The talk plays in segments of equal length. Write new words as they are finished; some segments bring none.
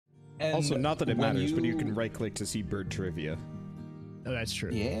And also, not that it matters, but you can you- right-click to see bird trivia. Oh, that's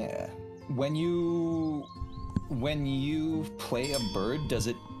true. Yeah. When you play a bird, does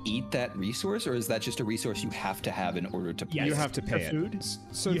it eat that resource, or is that just a resource you have to have in order to play? Yes. You have to The pay it. food?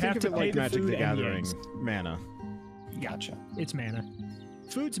 So You think have of to it pay like the Magic food the and the Gathering eggs. mana. Gotcha. It's mana.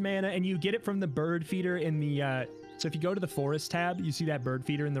 Food's mana, and you get it from the bird feeder in the. So if you go to the forest tab, you see that bird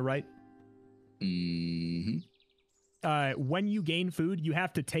feeder in the right. Mm-hmm. When you gain food, you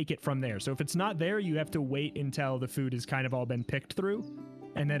have to take it from there. So if it's not there, you have to wait until the food has kind of all been picked through,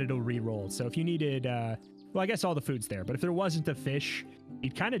 and then it'll re-roll. So if you needed, well, I guess all the food's there, but if there wasn't a fish,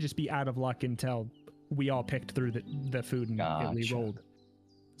 you'd kind of just be out of luck until we all picked through the food and Gotcha. it re-rolled.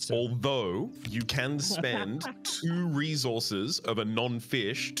 So, Although you can spend 2 resources of a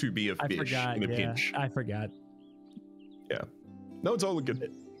non-fish to be a I fish forgot. in a Yeah, pinch. I forgot. No, it's all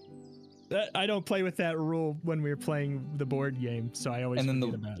good. I don't play with that rule when we're playing the board game, so I always And then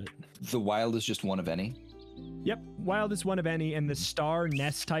forget about it. The wild is just one of any. Yep, wild is one of any, and the star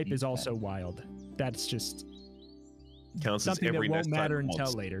nest type is also wild. That's just Counts as something that every won't nest type matter until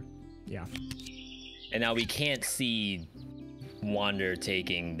once. later. Yeah. And now we can't see Wander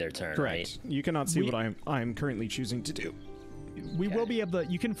taking their turn, Correct. right? You cannot see We- what I'm currently choosing to do. We will be able to,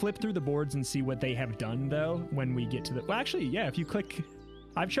 you can flip through the boards and see what they have done, though, when we get to the, well, actually, yeah, if you click,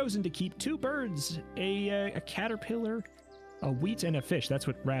 I've chosen to keep 2 birds, a caterpillar, a wheat, and a fish. That's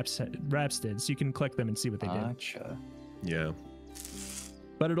what Raps did, so you can click them and see what they did. Gotcha. Yeah.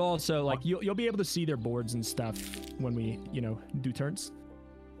 But it also, like, you'll be able to see their boards and stuff when we, do turns.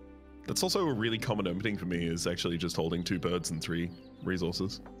 That's also a really common opening for me, is actually just holding 2 birds and 3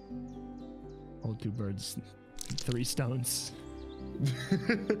 resources. Hold 2 birds, 3 stones.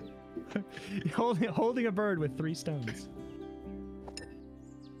 holding a bird with 3 stones.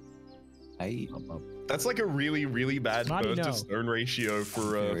 That's like a really, really bad Monty, bird no. to stone ratio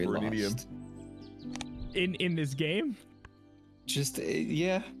for an idiom. lost. In this game, Just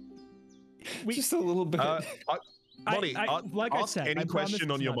yeah. We- Just a little bit. Monty, like I ask said, I any promise question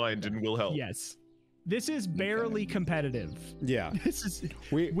it's on your not mind bad. and we'll help. yes, this is barely competitive. Yeah. This is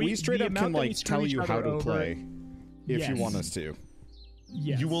We straight the up amount can that we like screw tell each you how other to over- play if you Yes. want us to.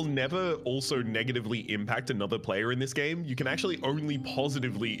 Yes. You will never also negatively impact another player in this game. You can actually only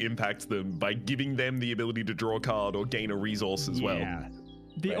positively impact them by giving them the ability to draw a card or gain a resource as well. Yeah.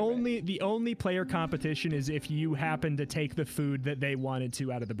 The Right. the only player competition is if you happen to take the food that they wanted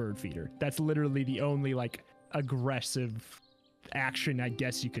to out of the bird feeder. That's literally the only like aggressive action I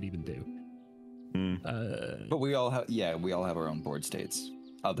guess you could even do. But we all have our own board states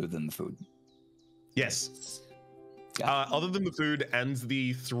other than the food. Yes. Yeah. Other than the food and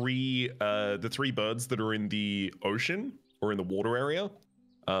the 3 birds that are in the ocean or in the water area,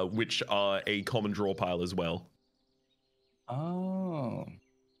 which are a common draw pile as well. Oh.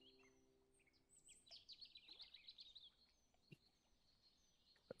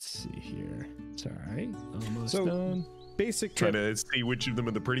 Let's see here. It's all right. Almost So- done. Basic Trying tip. to see which of them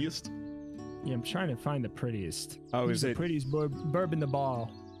are the prettiest. Yeah, I'm trying to find the prettiest. Oh, Who's is the it? prettiest burb in the ball?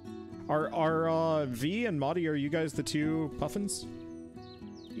 Are V and Madi, are you guys the 2 puffins?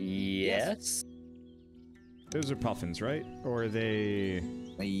 Yes. Those are puffins, right? Or are they?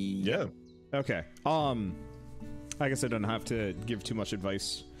 Yeah. Okay. I guess I don't have to give too much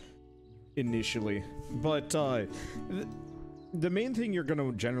advice initially, but the main thing you're going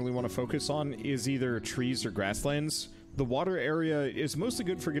to generally want to focus on is either trees or grasslands. The water area is mostly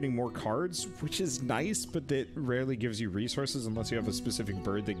good for getting more cards, which is nice, but that rarely gives you resources unless you have a specific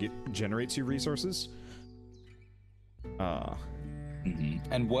bird that generates you resources.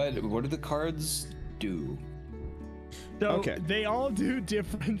 And what do the cards do? So Okay. they all do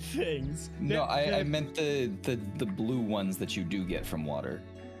different things. No, I meant the blue ones that you do get from water.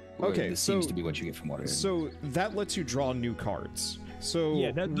 Or Okay, this seems so- to be what you get from water. So that lets you draw new cards. So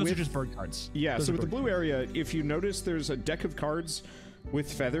yeah, those are with- just bird cards. Yeah, Those so are with the bird blue area, if you notice, there's a deck of cards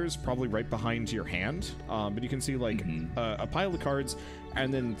with feathers probably right behind your hand. But you can see like a pile of cards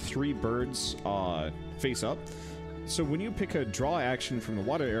and then 3 birds face up. So when you pick a draw action from the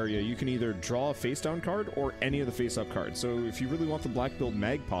water area, you can either draw a face down card or any of the face up cards. So if you really want the black-billed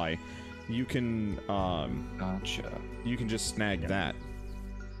magpie, you can Gotcha. you can just snag that.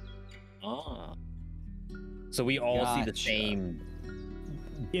 Ah. So we all see the Gotcha. same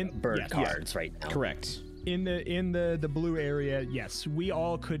In bird yes, cards right now. Correct. In the blue area, yes, we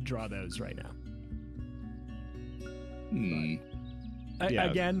all could draw those right now. Yeah.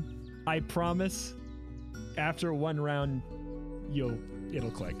 Again, I promise. After 1 round, it'll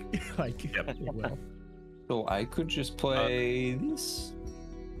click. Like it will. So I could just play this,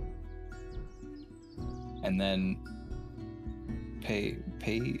 and then pay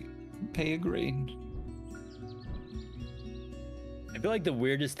pay a grade. I feel like the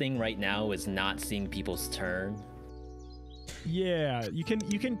weirdest thing right now is not seeing people's turn. Yeah, you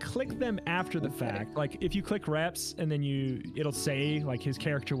can click them after the fact. Like if you click reps and then it'll say, like, his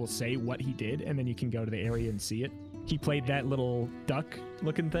character will say what he did, and then you can go to the area and see it. He played that little duck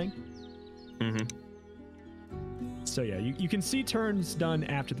looking thing. Mm-hmm. So yeah, you can see turns done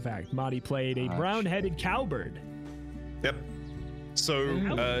after the fact. Madi played a brown-headed cowbird. Yep. So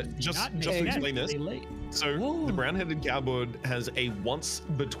just to explain this. So the brown-headed cowbird has a once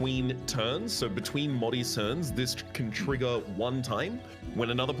between turns. So between Modi's turns, this can trigger one time when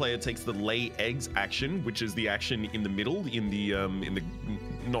another player takes the lay eggs action, which is the action in the middle, in the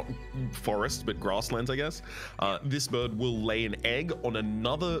not forest but grasslands, I guess. This bird will lay an egg on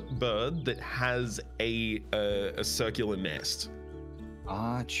another bird that has a circular nest.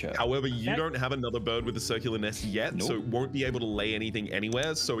 Gotcha. However, you don't have another bird with a circular nest yet, so it won't be able to lay anything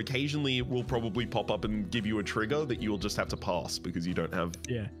anywhere. So occasionally it will probably pop up and give you a trigger that you'll just have to pass because you don't have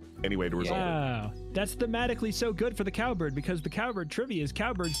any way to resolve it. Wow, that's thematically so good for the cowbird, because the cowbird trivia is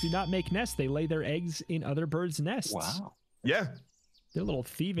cowbirds do not make nests. They lay their eggs in other birds' nests. Wow. Yeah. They're little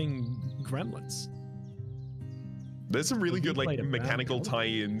thieving gremlins. There's some really good like mechanical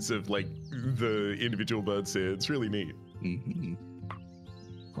tie-ins of like the individual birds here. It's really neat. Mm-hmm.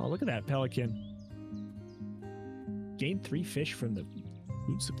 Oh, look at that pelican. Gained 3 fish from the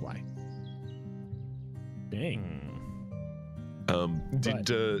food supply. Dang.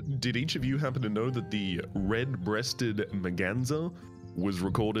 Did each of you happen to know that the red-breasted merganser was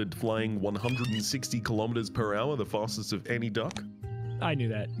recorded flying 160 kilometers per hour, the fastest of any duck? I knew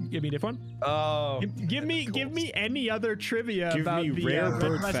that. Give me a different one. Oh, give me any other trivia Give about me the rare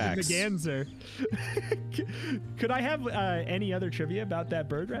bird red-breasted facts. merganser. Could I have any other trivia about that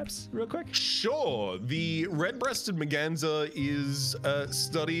bird, Reps, real quick? Sure. The red-breasted merganser is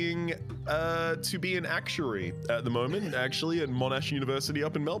studying to be an actuary at the moment, actually, at Monash University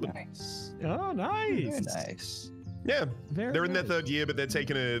up in Melbourne. nice. Oh, nice. Very nice. Yeah, Very they're in their nice. 3rd year, but they're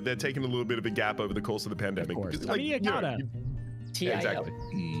taking a little bit of a gap over the course of the pandemic. Of course. Because, I mean, you gotta. TIL. Exactly.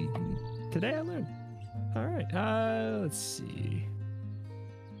 Mm-hmm. Today I learned. All right. Let's see.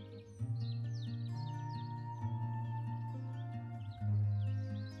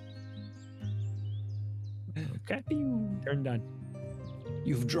 Okay. Turn done.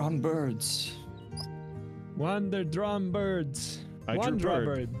 You've drawn birds. Wonder drawn birds. I drew Wonder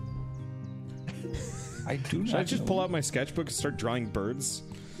bird. I do Should I not just know. pull out my sketchbook and start drawing birds?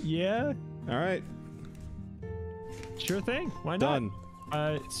 Yeah. All right, Sure thing. Why done.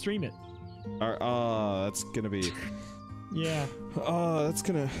 not? Stream it. That's gonna be. Yeah. That's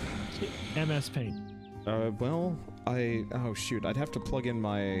gonna. MS Paint. Well, oh shoot, I'd have to plug in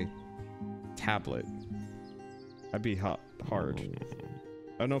my tablet. That'd be hard.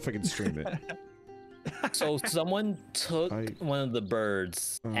 I don't know if I can stream it. So someone took I- one of the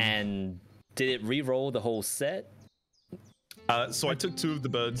birds and did it re-roll the whole set? So I took 2 of the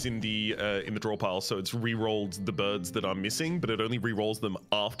birds in the draw pile, so it's re-rolled the birds that are missing, but it only re-rolls them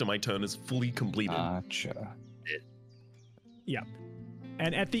after my turn is fully completed. Gotcha. Yeah.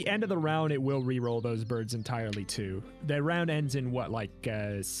 And at the end of the round, it will re-roll those birds entirely too. The round ends in what, like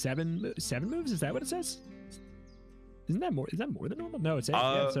 7 moves? Is that what it says? Isn't that more? Is that more than normal? No, it's 8.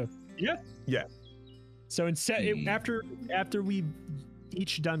 Yeah. So after we've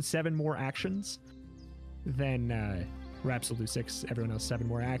each done 7 more actions, then Raps will do 6. Everyone else 7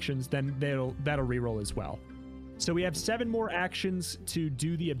 more actions. Then that'll re-roll as well. So we have 7 more actions to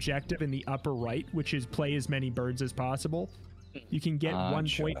do the objective in the upper right, which is play as many birds as possible. You can get 1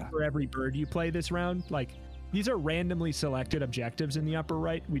 point for every bird you play this round. Like, these are randomly selected objectives in the upper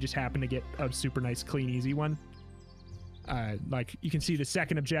right. We just happen to get a super nice, clean, easy one. Like, you can see the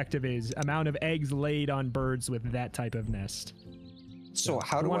second objective is amount of eggs laid on birds with that type of nest. So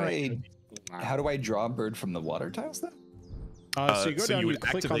how do I draw a bird from the water tiles then? So you go so down, you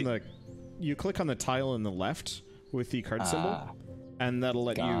you would click on the tile on the left with the card symbol, and that'll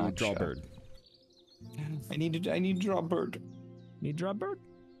let you draw a bird. I need to draw a bird. Need to draw a bird?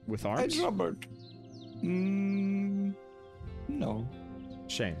 With I arms? draw a bird. No.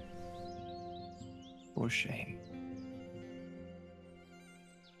 Shame. For shame.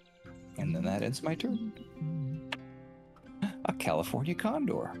 And then that ends my turn. A California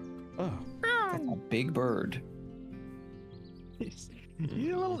condor. Oh. That's a big bird.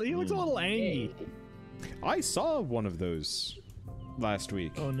 He looks a little angry. I saw one of those last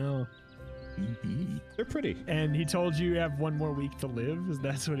week. Oh no. They're pretty. And he told you have 1 more week to live?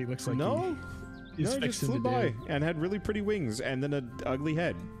 That's what he looks like. No, he's no, it just fixing flew to by do. and had really pretty wings and then an ugly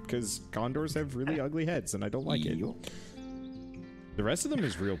head, because condors have really ugly heads and I don't like it. The rest of them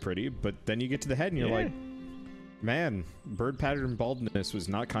is real pretty, but then you get to the head and you're like, man, bird pattern baldness was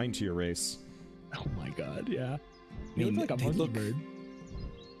not kind to your race. Oh my god, yeah. I mean, like a monkey bird.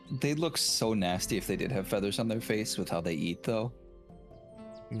 They'd look so nasty if they did have feathers on their face with how they eat, though.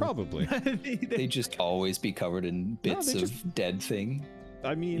 Probably. They'd just always be covered in bits of dead thing.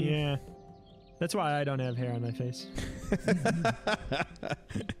 I mean... Yeah. That's why I don't have hair on my face.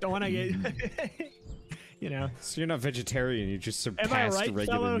 Don't want to get... you know. So you're not vegetarian, you just surpassed Am I right, regular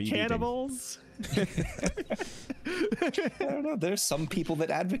fellow meat cannibals? I don't know. There's some people that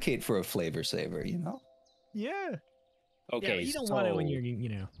advocate for a flavor saver, you know? Yeah. Okay, yeah, you don't want it when you're, you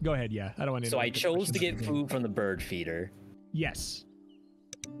know. Go ahead, yeah. I don't want to. So I chose to get food from the bird feeder. Yes.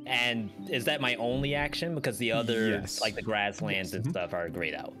 And is that my only action? Because the other, like the grasslands and stuff, are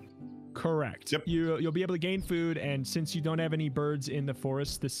grayed out. Correct. Yep. You'll be able to gain food, and since you don't have any birds in the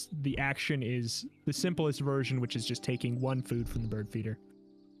forest, the action is the simplest version, which is just taking one food from the bird feeder.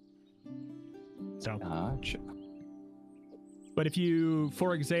 So. Gotcha. But if you,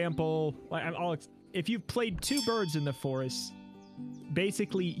 for example, if you've played 2 birds in the forest,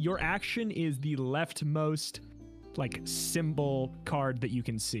 basically your action is the leftmost, like, symbol card that you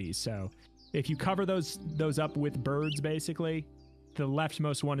can see. So if you cover those up with birds, basically, the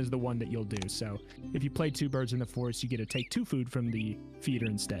leftmost one is the one that you'll do. So if you play 2 birds in the forest, you get to take 2 food from the feeder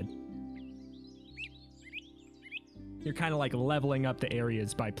instead. You're kind of like leveling up the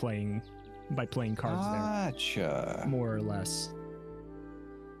areas by playing cards there. More or less.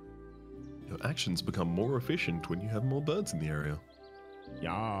 Your actions become more efficient when you have more birds in the area.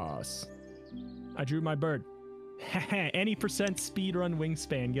 Yas. I drew my bird. Any percent speed run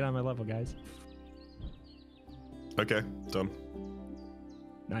wingspan. Get on my level, guys. Okay, done.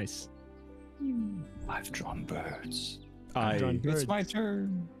 Nice. I've drawn birds. It's my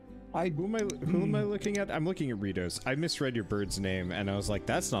turn. Who am I looking at? I'm looking at Ritos. I misread your bird's name, and I was like,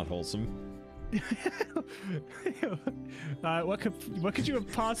 that's not wholesome. What could you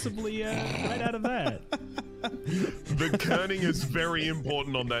have possibly read out of that? The kerning is very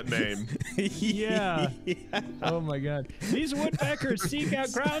important on that name. Yeah. Oh my god. These woodpeckers seek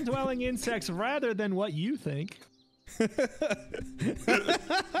out ground-dwelling insects rather than what you think.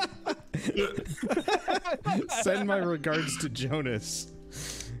 Send my regards to Jonas.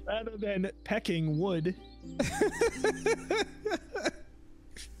 Rather than pecking wood.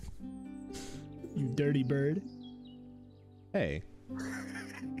 You dirty bird. Hey.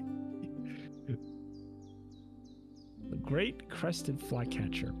 A great crested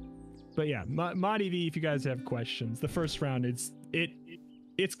flycatcher. But yeah, maaaaybe, if you guys have questions, the first round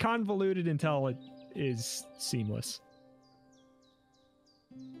it's convoluted until it is seamless.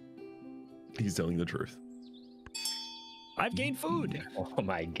 He's telling the truth. I've gained food. Oh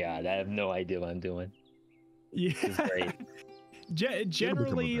my god, I have no idea what I'm doing. Yeah. This is great.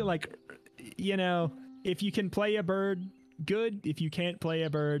 Generally, like, you know, if you can play a bird, good. If you can't play a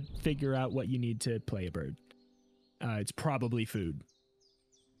bird, figure out what you need to play a bird. It's probably food.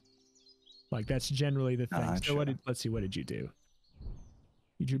 Like, that's generally the thing. So let's see, what did you do?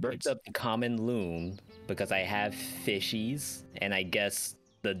 You drew birds. Picked up the common loon because I have fishies, and I guess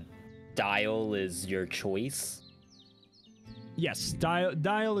the dial is your choice. Yes,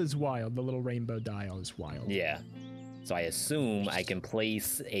 dial is wild. The little rainbow dial is wild. Yeah. So I assume I can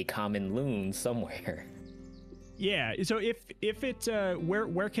place a common loon somewhere. Yeah. So if it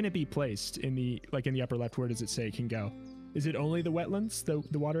where can it be placed in the upper left? Where does it say it can go? Is it only the wetlands,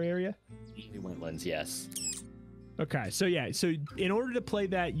 the water area? The wetlands, yes. Okay. So yeah. So in order to play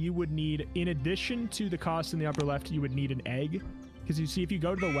that, you would need, in addition to the cost in the upper left, you would need an egg. Because you see, if you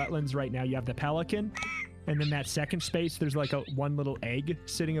go to the wetlands right now, you have the pelican, and then that second space, there's like one little egg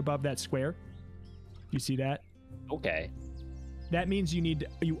sitting above that square. You see that? Okay. That means you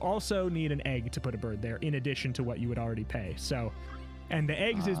also need an egg to put a bird there, in addition to what you would already pay. So, and the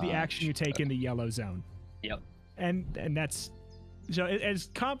eggs is the action you take in the yellow zone. Yep. And that's, so as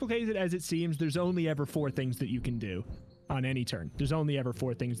complicated as it seems, there's only ever 4 things that you can do on any turn. There's only ever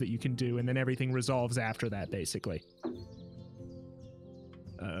 4 things that you can do, and then everything resolves after that, basically.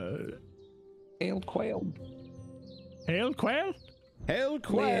 Hail quail. Hail quail? Hail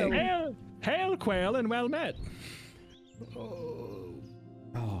quail! Hail quail and well met. Oh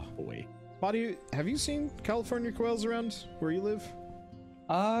Boy. Body, have you seen California quails around where you live?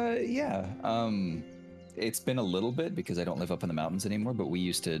 Yeah. It's been a little bit because I don't live up in the mountains anymore, but we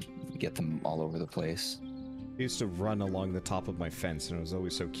used to get them all over the place. I used to run along the top of my fence, and it was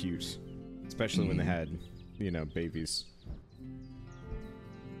always so cute. Especially when they had, you know, babies.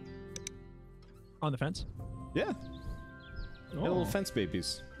 On the fence? Yeah. Oh. Little fence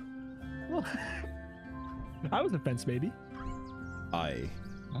babies. Well, I was a fence baby. Aye.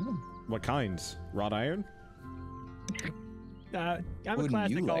 Oh. What kind? Wrought iron? I'm a Wouldn't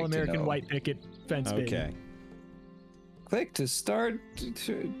classic you like to all-American know? white picket fence baby. Okay. Click to start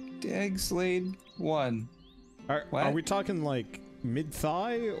eggs laid 1. Are What? we talking like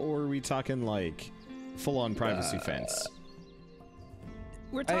mid-thigh, or are we talking like full-on privacy fence?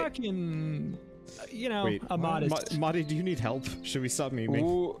 We're talking, Wait, a modest. Marty, do you need help? Should we stop memeing?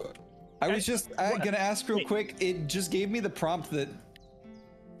 Ooh, I was just gonna ask real quick. It just gave me the prompt that.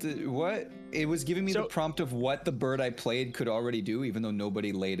 What? It was giving me the prompt of what the bird I played could already do, even though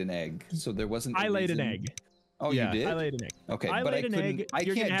nobody laid an egg. So there wasn't. I laid an reason- egg. Oh, Yeah. you did? I laid an egg. Okay, I but laid I an couldn't. egg. I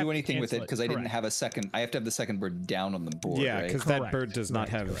You're gonna can't have do to anything with cancel it it. because I didn't Correct. have a second. I have to have the second bird down on the board. Yeah, right? because that Correct. bird does not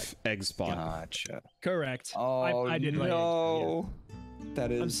have Correct. egg spawn. Gotcha. Correct. Oh I did lay eggs. no.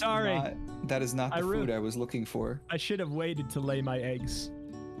 That is. I'm sorry. That is not the ruined- food I was looking for. I should have waited to lay my eggs.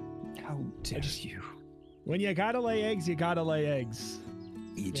 How dare you? When you gotta lay eggs, you gotta lay eggs.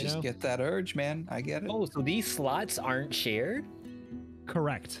 You just know? get that urge, man. I get it. Oh, so these slots aren't shared?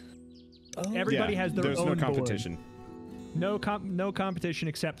 Correct. Oh. Everybody has their there's own no board. competition. No competition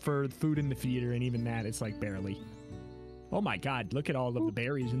except for food in the feeder, and even that, it's like barely. Oh my God! Look at all of the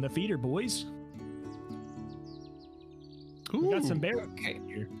berries in the feeder, boys. We got some berries Okay.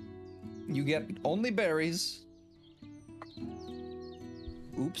 here. You get only berries.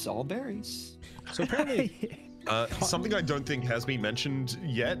 Oops, all berries. So apparently, Something I don't think has been mentioned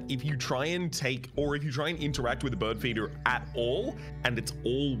yet, if you try and interact with the bird feeder at all, and it's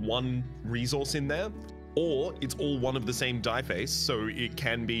all one resource in there, or it's all one of the same die face, so it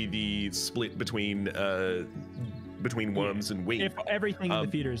can be the split between worms and wheat. If everything in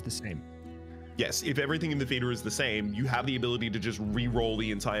the feeder is the same. Yes, if everything in the feeder is the same, you have the ability to just re-roll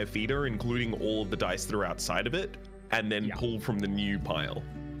the entire feeder, including all of the dice that are outside of it, and then pull from the new pile.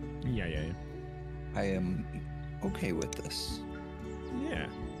 Yeah. I am okay with this. Yeah.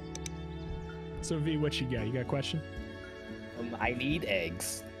 So V, what you got? You got a question? I need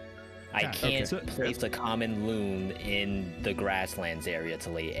eggs. I Ah, can't okay. place a common loon in the grasslands area to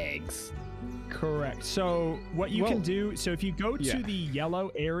lay eggs. Correct. So what you can do, so if you go to yeah. the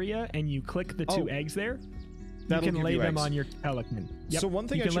yellow area and you click the two eggs there, you That'll can give lay you them eggs. on your pelican. Yep. So one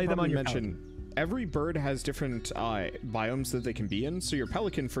thing you I can should lay them on probably your mention, pelican. every bird has different biomes that they can be in. So your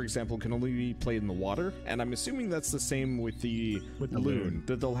pelican, for example, can only be played in the water, and I'm assuming that's the same with the loon,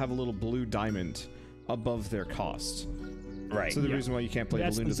 that they'll have a little blue diamond above their cost. Right. So the reason why you can't play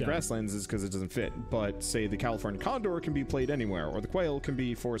That's the loon the to the zone. grasslands is because it doesn't fit. But say the California condor can be played anywhere, or the quail can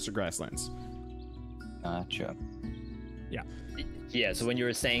be forest or grasslands. Gotcha. Yeah, so when you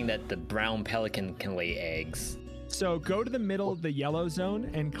were saying that the brown pelican can lay eggs, So go to the middle of the yellow zone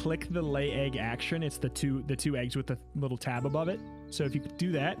and click the lay egg action. It's the two eggs with the little tab above it. So if you could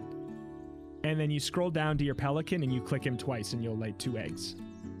do that, and then you scroll down to your pelican and you click him twice and you'll lay 2 eggs.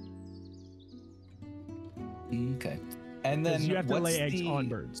 Okay. And then Because you have to what's lay eggs the- on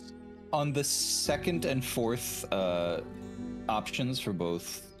birds. on the second and fourth options for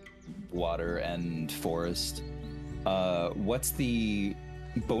both water and forest. What's the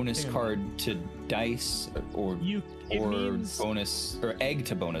bonus Hang on. card to dice or It means, bonus or egg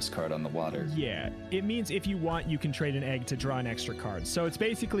to bonus card on the water? yeah, it means if you want, you can trade an egg to draw an extra card. So it's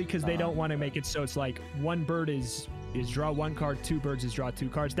basically because they don't want to make it so it's like one bird is draw 1 card, 2 birds is draw 2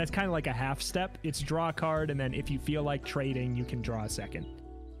 cards. That's kind of like a half step. It's draw a card, and then if you feel like trading, you can draw a second.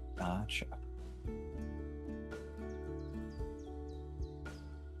 Gotcha.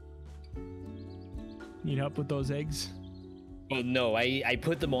 Need help with those eggs? well, no, I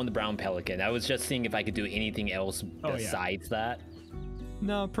put them on the brown pelican. I was just seeing if I could do anything else Oh, yeah. besides that.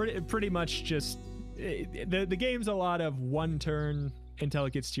 No, pretty much just the game's a lot of one turn until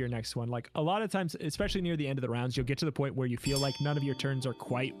it gets to your next one. Like a lot of times, especially near the end of the rounds, you'll get to the point where you feel like none of your turns are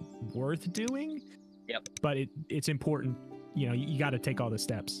quite worth doing. Yep. But it's important. You got to take all the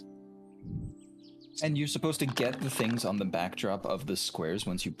steps. And you're supposed to get the things on the backdrop of the squares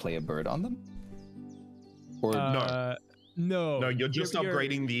once you play a bird on them? Or No, you're just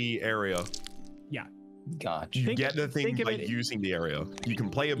upgrading the area. Yeah. gotcha. You Think- get the thing think of by it- using the area. You can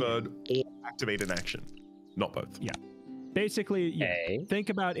play a bird or activate an action. Not both. Yeah. Basically, yeah. Okay. Think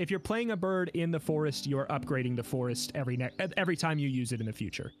about if you're playing a bird in the forest, you're upgrading the forest every time you use it in the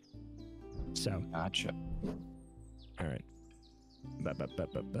future. So, Gotcha. all right.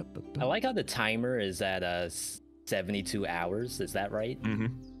 I like how the timer is at 72 hours. Is that right? Mm-hmm.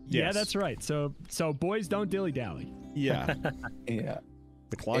 Yeah, Yes. that's right. So boys, don't dilly dally. Yeah. Yeah.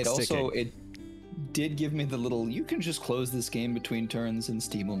 The clock's It also ticking. did give me the little, you can just close this game between turns and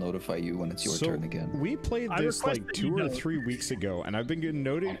Steam will notify you when it's your turn again. We played this like 2 or 3 weeks ago, and I've been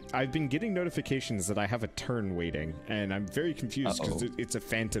getting notifications that I have a turn waiting, and I'm very confused because it's a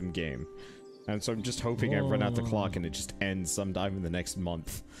phantom game. And so I'm just hoping I run out the clock and it just ends sometime in the next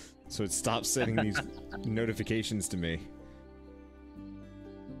month. So it stops sending these notifications to me.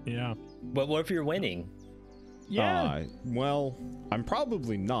 Yeah. But what if you're winning? Yeah. Well, I'm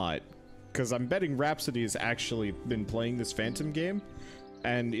probably not, because I'm betting Rhapsody has actually been playing this Phantom game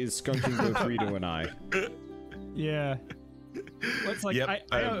and is skunking both Rito and I. Yeah. Well, it's like, yep,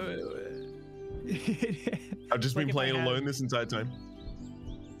 I've just been playing alone this entire time.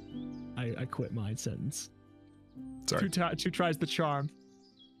 I quit my sentence. Sorry. Two tries the charm.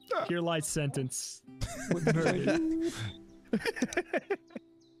 Here lies sentence. What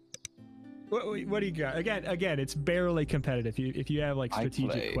do you got? Again, it's barely competitive. If you have like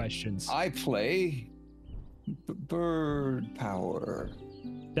strategic questions. I play bird power.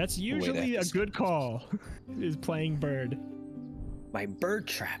 That's usually a good call. Is playing bird. My bird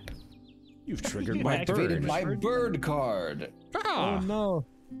trap. You've triggered I my activated bird. my bird card. Oh no.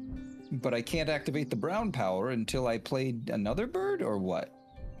 But I can't activate the brown power until I played another bird, or what?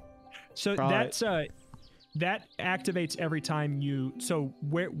 So that's that activates every time you. So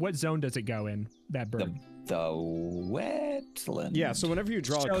what zone does it go in? That bird. The wetland. Yeah. So whenever you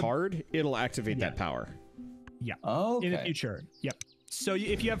draw a card, it'll activate that power. Yeah. Okay. In the future. Yep. So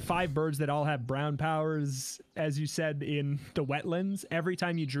if you have 5 birds that all have brown powers, as you said in the wetlands, every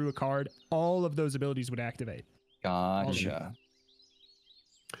time you drew a card, all of those abilities would activate. Gotcha.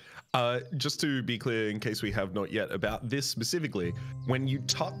 Just to be clear, in case we have not yet, about this specifically, when you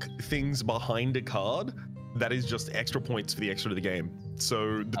tuck things behind a card, that is just extra points for the extra to the game.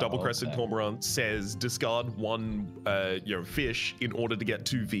 So the double-crested cormorant says discard 1 fish in order to get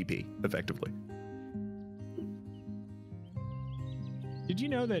 2 VP, effectively. Did you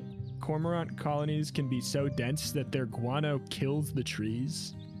know that cormorant colonies can be so dense that their guano kills the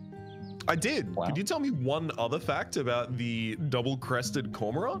trees? I did. Wow. Could you tell me one other fact about the double-crested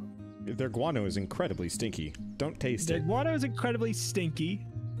cormorant? Their guano is incredibly stinky. Don't taste Their it. guano is incredibly stinky,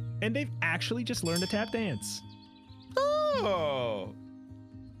 and they've actually just learned to tap dance. Oh!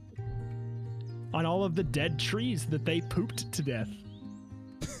 On all of the dead trees that they pooped to death.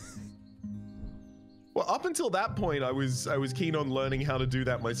 Well, up until that point, I was keen on learning how to do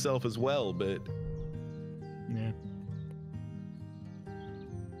that myself as well, but... Yeah.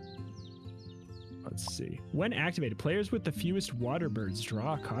 Let's see. When activated, players with the fewest water birds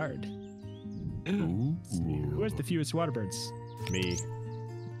draw a card. Ooh. Who has the fewest water birds? Me.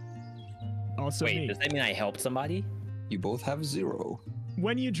 Also Wait, me. does that mean I helped somebody? You both have 0.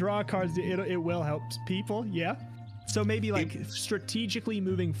 When you draw cards, it will help people, yeah. So maybe like strategically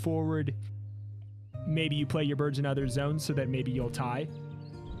moving forward, maybe you play your birds in other zones so that maybe you'll tie.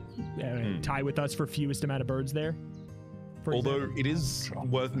 Tie with us for fewest amount of birds there. Although it is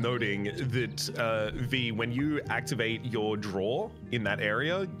worth noting that, V, when you activate your draw in that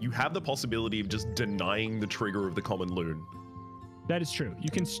area, you have the possibility of just denying the trigger of the common loon. That is true. You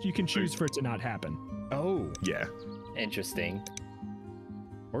can choose for it to not happen. Oh. Yeah. Interesting.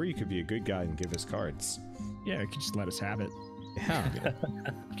 Or you could be a good guy and give us cards. Yeah, you could just let us have it. Yeah.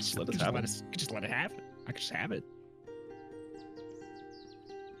 Just let us have it. Just let it have it. I could just have it.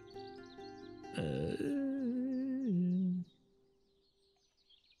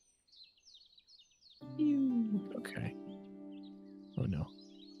 Okay. Oh no.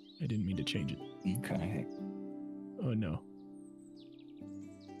 I didn't mean to change it. Okay. Oh no.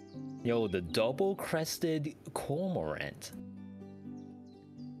 Yo, the double-crested cormorant.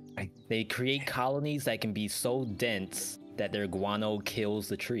 They create colonies that can be so dense that their guano kills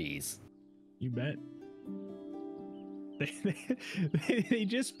the trees. You bet. They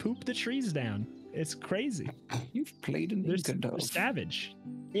just poop the trees down. It's crazy. You've played an They're Incanto. savage.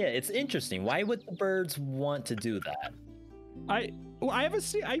 Yeah, it's interesting. Why would the birds want to do that? I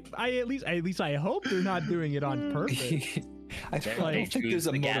at least I hope they're not doing it on purpose. I don't think there's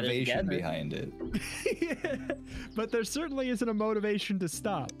a motivation behind it. Yeah, but there certainly isn't a motivation to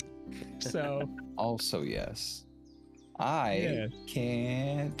stop. So Also, yes. I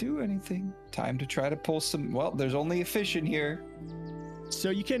can't do anything. Time to try to pull some. Well, there's only a fish in here. So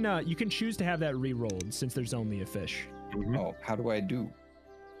you can choose to have that re-rolled since there's only a fish. Mm-hmm. Oh, how do I do?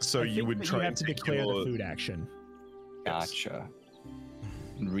 So you would try you have and to take declare your... the food action. Gotcha.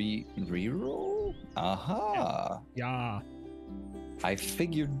 Reroll? Aha. Yeah. I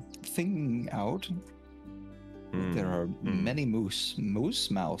figured thing out. There are many moose.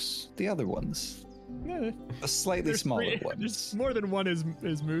 Mouse. The other ones. Yeah, The slightly smaller ones. There's more than one is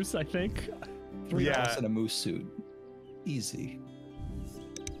moose, I think. 3 hours in a moose suit. Easy.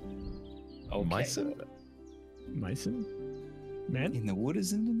 Okay. Mycin? Men? In the wood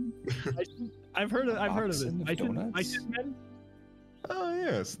is in I've heard of it. Mycin men? Oh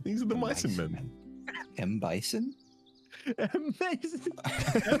yes, these are the Mycin men. M. Bison? M. Bison,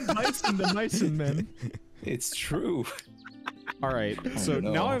 the Mycin men. It's true. All right, so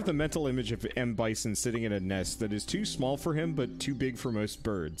no. now I have the mental image of M. Bison sitting in a nest that is too small for him, but too big for most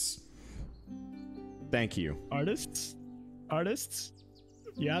birds. Thank you. Artists,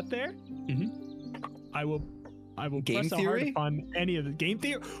 you out there? Mm-hmm. I will Game press theory? on any of the game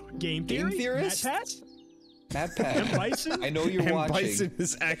theory. Game theorist? Matt Pat. M. Bison. I know you're M. watching. Bison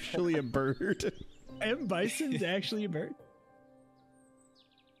is actually a bird. M. Bison's actually a bird.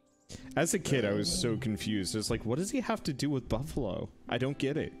 As a kid, I was so confused. I was like, what does he have to do with buffalo? I don't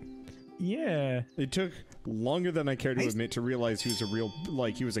get it. Yeah. It took longer than I care to admit to realize he was a real,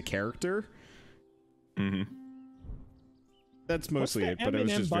 like, he was a character. Mm-hmm. That's mostly it, but I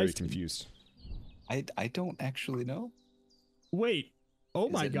was just very confused. I don't actually know. Wait. Oh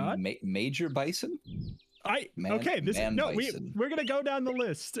Is my it God. Major Bison? We're gonna go down the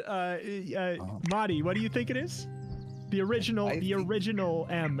list. Madi, what do you think it is? The original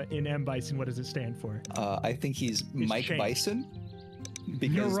M in M Bison. What does it stand for? I think he's Mike changed. Bison.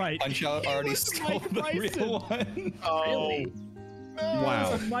 Because You're right. Punch Out already stole the real one. Really?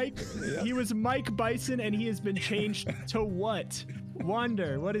 Wow. He was Mike Bison, and he has been changed to what?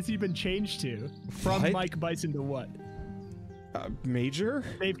 Wonder. What has he been changed to? From What? Mike Bison to what? Major?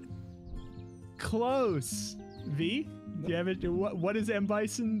 They've close. V? Do you have it? What is M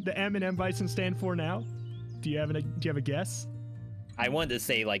Bison? The M in M Bison stand for now? Do you have a guess? I wanted to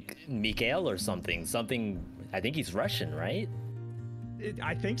say like Mikhail or something. I think he's Russian, right?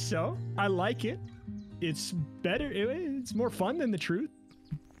 I think so. I like it. It's better. It's more fun than the truth.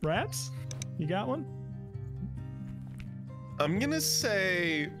 Raps? You got one? I'm gonna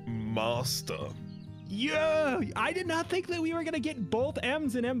say Master. Yeah, I did not think that we were gonna get both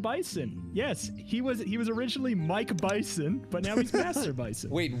M's in M Bison. Yes, he was originally Mike Bison, but now he's Master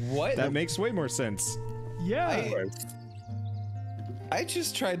Bison. Wait, what? That makes way more sense. Yeah, I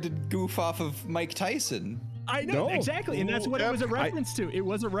just tried to goof off of Mike Tyson. I know, No. exactly, and that's what it was a reference to. It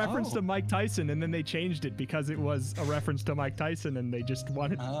was a reference to Mike Tyson, and then they changed it because it was a reference to Mike Tyson, and they just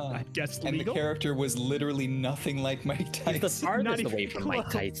wanted, I guess, And legal. the character was literally nothing like Mike Tyson. He's the farthest even away from Mike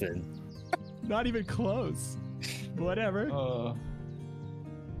close. Tyson. Not even close. Whatever.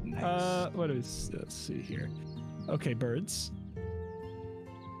 Nice. Let's see here. Okay, birds.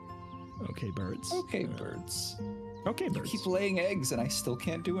 Okay, birds. Okay, birds. Okay, You birds. keep laying eggs, and I still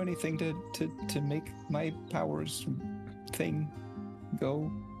can't do anything to make my powers thing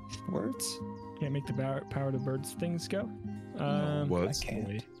go words. Can't make the power to birds things go. Words? I can't.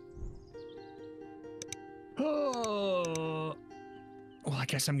 Wait. Oh. Well, I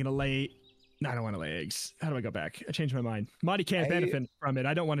guess I'm gonna lay. No, I don't want to lay eggs. How do I go back? I changed my mind. Marty can't benefit from it.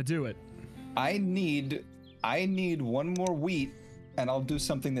 I don't want to do it. I need one more wheat, and I'll do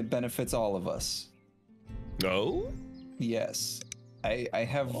something that benefits all of us. No? Yes. I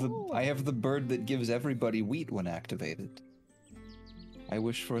have the bird that gives everybody wheat when activated. I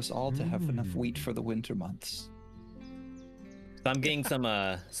wish for us all to have enough wheat for the winter months. So I'm getting some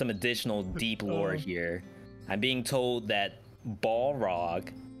additional deep lore here. I'm being told that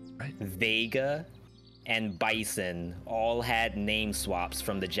Balrog, Vega, and Bison all had name swaps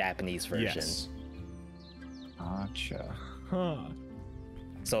from the Japanese version. Yes. Gotcha. Huh.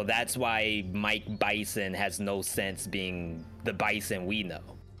 So that's why Mike Bison has no sense being the Bison we know.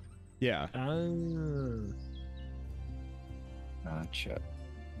 Yeah. Gotcha.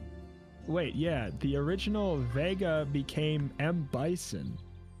 Wait, yeah. The original Vega became M. Bison.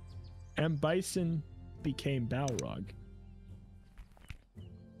 M. Bison became Balrog.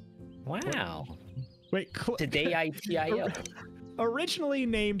 Wow. Wait, Today ITIO. Originally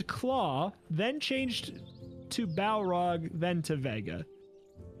named Claw, then changed to Balrog, then to Vega.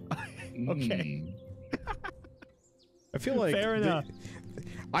 Okay. I feel like Fair enough.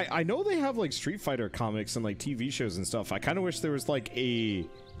 I know they have like Street Fighter comics and like TV shows and stuff. I kind of wish there was like a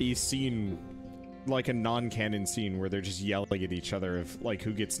scene, like a non-canon scene where they're just yelling at each other of like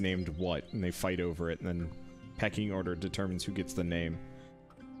who gets named what, and they fight over it, and then pecking order determines who gets the name.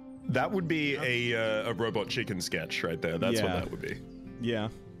 That would be a Robot Chicken sketch right there. That's what that would be. Yeah.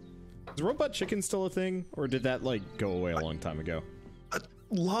 Is Robot Chicken still a thing, or did that like go away a long time ago?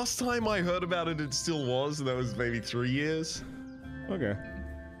 Last time I heard about it, it still was, and that was maybe 3 years. Okay.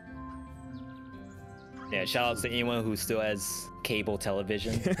 Yeah, shout out to anyone who still has cable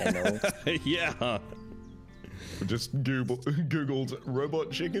television. That knows. Yeah. Just Googled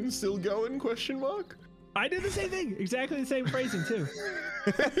robot chicken still going, question mark? I did the same thing. Exactly the same phrasing, too.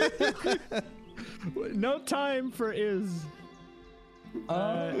 No time for is.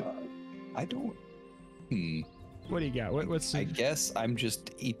 I don't. What do you got? What's? I guess I'm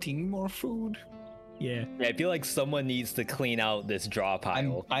just eating more food. Yeah. I feel like someone needs to clean out this draw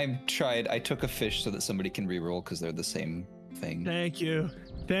pile. I'm tried. I took a fish so that somebody can reroll because they're the same thing. Thank you.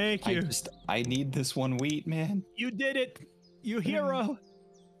 Thank you. I need this one wheat, man. You did it. You hero.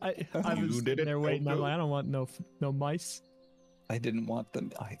 I was there waiting. I'm like, I don't want no mice. I didn't want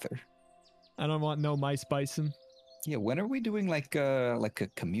them either. I don't want no mice bison. Yeah, when are we doing like a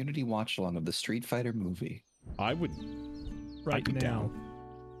community watch along of the Street Fighter movie? I would. Right now. Down.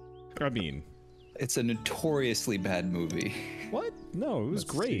 I mean, it's a notoriously bad movie. What? No, it was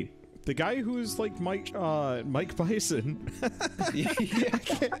great. The guy who's like Mike Bison.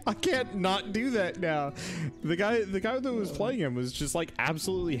 I can't not do that now. The guy that was playing him was just like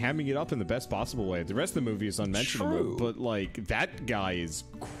absolutely hamming it up in the best possible way. The rest of the movie is unmentionable, True. but like that guy is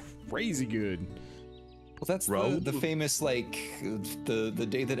crazy good. Well, that's the famous like the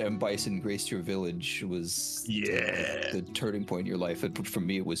day that M. Bison graced your village was the turning point in your life. But for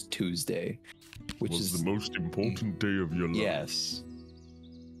me, it was Tuesday, which is the most important day of your life. Yes.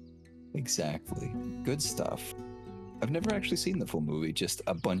 Exactly. Good stuff. I've never actually seen the full movie, just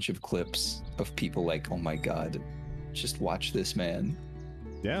a bunch of clips of people like, oh my god, just watch this man.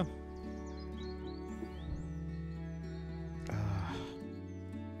 Yeah.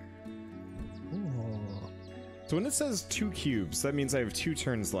 So when it says 2 cubes, that means I have 2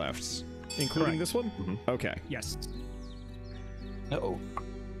 turns left, including this one? Mm-hmm. Okay. Yes. Uh-oh.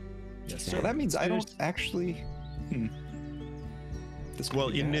 Yes, So that means I don't actually... Well,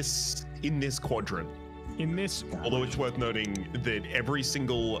 in this quadrant. In this... Although it's worth noting that every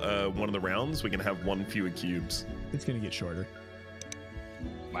single one of the rounds, we're going to have 1 fewer cubes. It's going to get shorter.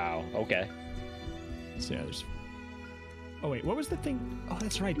 Wow, okay. So yeah, there's... Oh wait, what was the thing? Oh,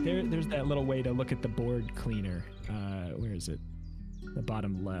 that's right. There's that little way to look at the board cleaner. Where is it? The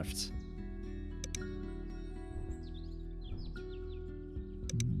bottom left.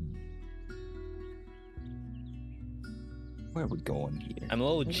 Where are we going here? I'm a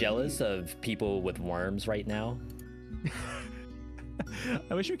little jealous of people with worms right now.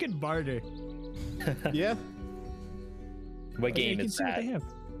 I wish we could barter. Yeah. What game is that? What they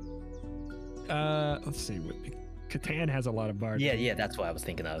have. Let's see. Catan has a lot of barter. Yeah, that's what I was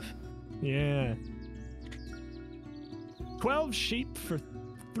thinking of. Yeah. 12 sheep for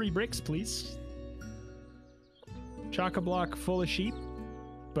 3 bricks, please. Chock-a-block full of sheep,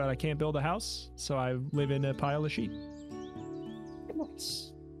 but I can't build a house, so I live in a pile of sheep.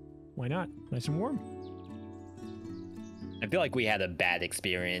 Nice. Why not? Nice and warm. I feel like we had a bad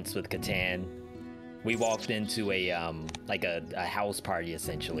experience with Catan. We walked into a house party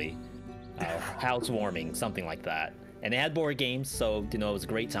essentially. Housewarming, something like that. And they had board games, so it was a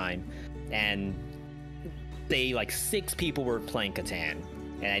great time. And they 6 people were playing Catan.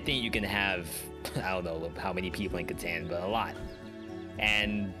 And I think you can have, I don't know how many people in Catan, but a lot.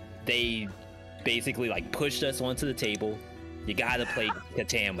 And they basically pushed us onto the table. You gotta play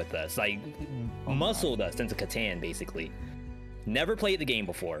Catan with us. Muscled us into Catan, basically. Never played the game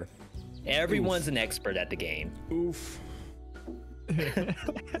before. Everyone's an expert at the game. Oof.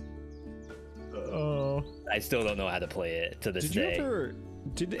 Oh. I still don't know how to play it to this day.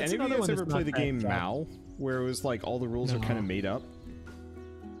 Did any of you guys ever play the game Mao, where it was all the rules are kind of made up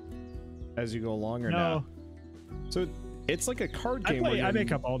as you go along, or no? So it's like a card game. I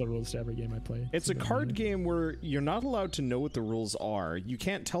make up all the rules to every game I play. It's a card game where you're not allowed to know what the rules are. You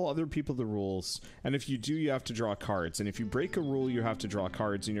can't tell other people the rules, and if you do, you have to draw cards. And if you break a rule, you have to draw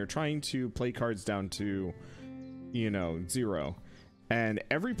cards, and you're trying to play cards down to, 0. And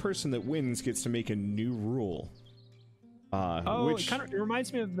every person that wins gets to make a new rule. Which it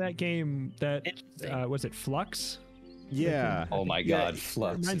reminds me of that game that was it Flux? Yeah. Oh my god,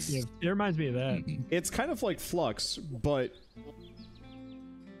 Flux. It reminds me of that. It's kind of like Flux, but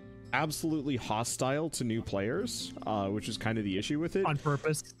absolutely hostile to new players, which is kind of the issue with it. On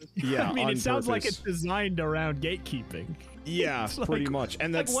purpose. Yeah, I mean, on it sounds like purpose. it's designed around gatekeeping. Yeah, pretty much.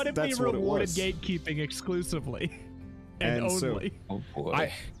 And that's what if we what it rewarded was. gatekeeping exclusively and only? So, Oh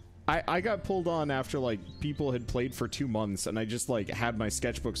boy. I got pulled on after people had played for 2 months, and I just had my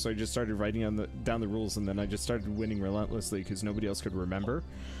sketchbook, so I just started writing down the rules, and then I just started winning relentlessly because nobody else could remember.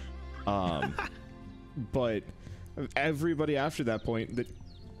 But everybody after that point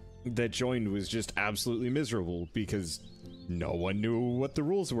that joined was just absolutely miserable because no one knew what the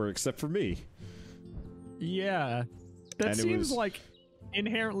rules were except for me. Yeah, that seems like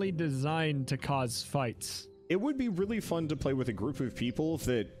inherently designed to cause fights. It would be really fun to play with a group of people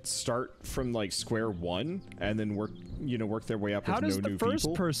that start from like square one and then work their way up. How with does no the new first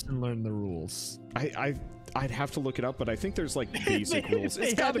people. person learn the rules? I'd have to look it up, but I think there's like basic rules.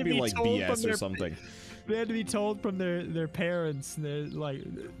 It's got to be like BS or something. They had to be told from their parents. They're like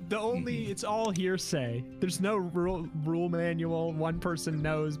it's all hearsay. There's no rule manual. One person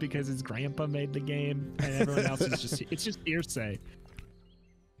knows because his grandpa made the game, and everyone else is just hearsay.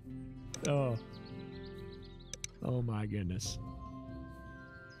 Oh my goodness.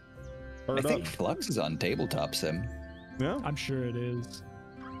 I think Flux is on tabletop sim. Yeah, I'm sure it is.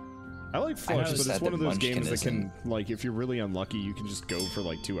 I like Flux, but it's one of those games that can, like, if you're really unlucky, you can just go for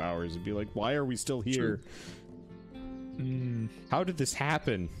like 2 hours and be like, why are we still here? How did this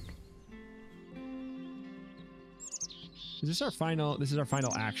happen? Is this our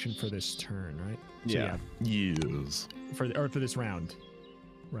final action for this turn, right? Yeah. Yes. For this round,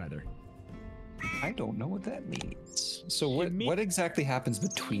 rather. I don't know what that means. So what exactly happens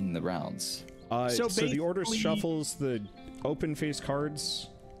between the rounds? So the order shuffles the open face cards,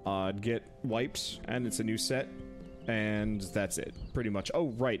 get wiped, and it's a new set, and that's it, pretty much. Oh,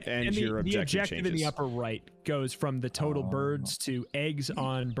 right, and your the objective changes. in the upper right goes from the total birds to eggs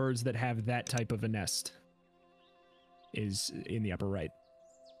on birds that have that type of a nest. Is in the upper right.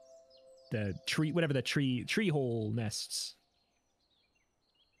 The tree, whatever the tree hole nests.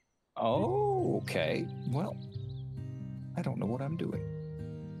 Oh, okay. Well, I don't know what I'm doing.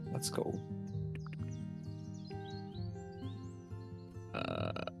 Let's go.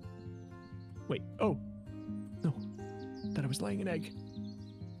 Wait. Oh. No. Thought I was laying an egg.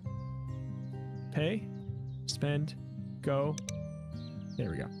 Pay. Spend. Go. There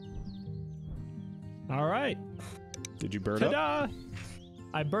we go. All right. Did you bird Ta-da! up?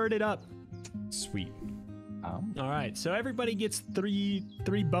 I birded up. Sweet. All right. So everybody gets three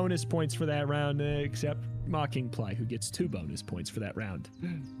bonus points for that round, except Mockingply, who gets 2 bonus points for that round.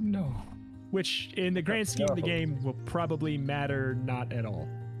 No. Which, in the grand scheme of the game, will probably matter not at all.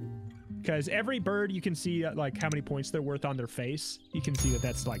 Because every bird, you can see like how many points they're worth on their face. You can see that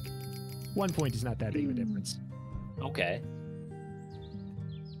that's like 1 point is not that big of a difference. Okay.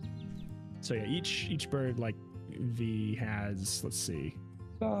 So yeah, each bird like has, let's see,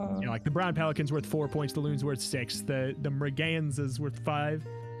 like the brown pelican's worth 4 points, the loon's worth 6, the mergan's worth 5.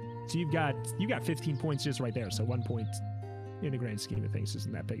 So you've got 15 points just right there. So 1 point in the grand scheme of things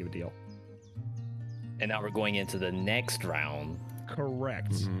isn't that big of a deal. And now we're going into the next round.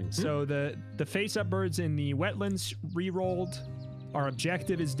 Correct. So the face-up birds in the wetlands re-rolled. Our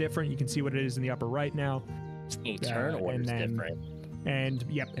objective is different. You can see what it is in the upper right now. Turn order is different.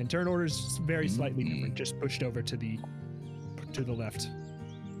 And turn order's very slightly different, just pushed over to the left.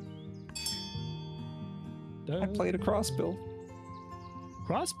 I played a crossbill.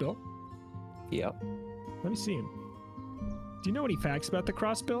 Crossbill? Yep. Let me see him. Do you know any facts about the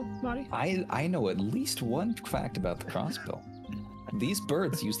crossbill, Marty? I know at least one fact about the crossbill. These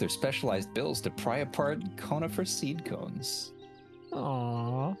birds use their specialized bills to pry apart conifer seed cones.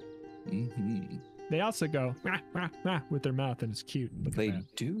 Aww. Mm-hmm. They also go rah, rah, rah, with their mouth, and it's cute. They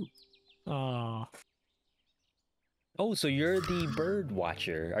do. Aww. Oh, so you're the bird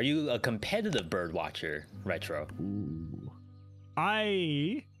watcher. Are you a competitive bird watcher, Retro? Ooh.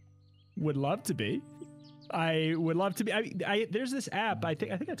 I would love to be. I would love to be. There's this app. I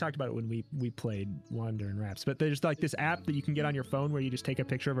think I talked about it when we played Wander and Raps. But there's like this app that you can get on your phone where you just take a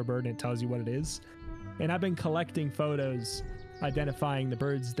picture of a bird and it tells you what it is. And I've been collecting photos, identifying the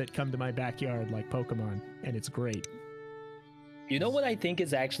birds that come to my backyard like Pokemon, and it's great. You know what I think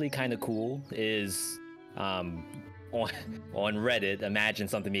is actually kind of cool is, on Reddit. Imagine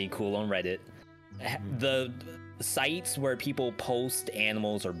something being cool on Reddit. The sites where people post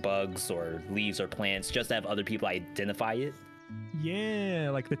animals or bugs or leaves or plants just to have other people identify it.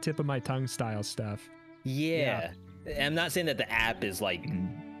 Yeah, like the tip of my tongue style stuff. Yeah. I'm not saying that the app is like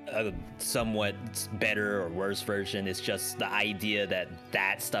a somewhat better or worse version. It's just the idea that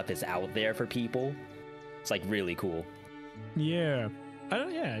that stuff is out there for people. It's like really cool. Yeah.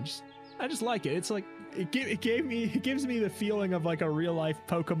 I just like it. It's like it gives me the feeling of like a real life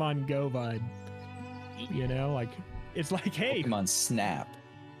Pokemon Go vibe. You know, like it's like, hey, Pokemon Snap.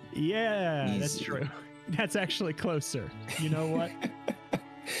 Yeah, Easy. That's true. That's actually closer. You know what?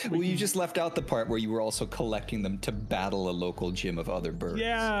 Well, you just left out the part where you were also collecting them to battle a local gym of other birds.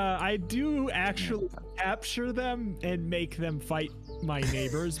 Yeah, I do actually capture them and make them fight my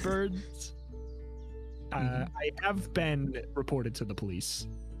neighbor's birds. I have been reported to the police.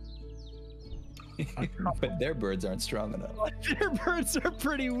 But their birds aren't strong enough. Their birds are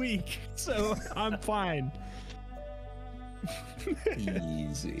pretty weak, so I'm fine.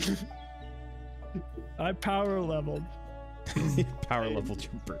 Easy. I power leveled. Power leveled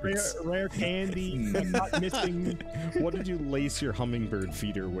your birds. Rare candy. I'm not missing. What did you lace your hummingbird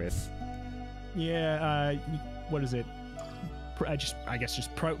feeder with? Yeah, what is it? I guess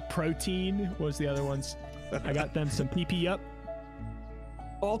just protein. What was the other ones? I got them some PP up.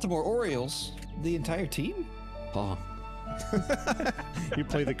 Baltimore Orioles, the entire team? Oh. You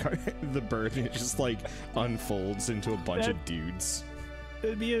play the bird and it just like unfolds into a bunch of dudes.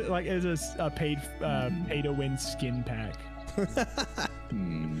 It'd be like as a paid to win skin pack.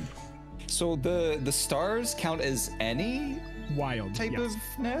 So the stars count as any wild type of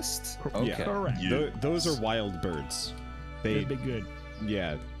nest? Okay. Yeah. Correct. Those are wild birds. They're good.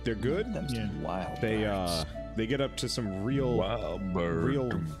 Yeah, they're good. Yeah. Wild. They get up to some real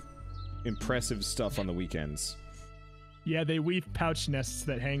impressive stuff on the weekends. Yeah, they weave pouch nests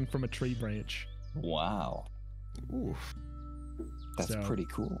that hang from a tree branch. Wow. Oof. That's pretty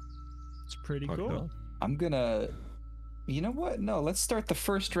cool. It's pretty cool. I'm gonna... You know what? No, let's start the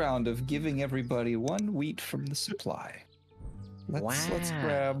first round of giving everybody 1 wheat from the supply. Let's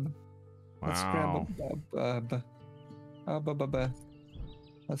grab... Let's grab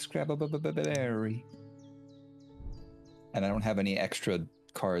a berry. And I don't have any extra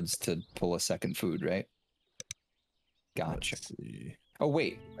cards to pull a second food, right? Gotcha. Oh,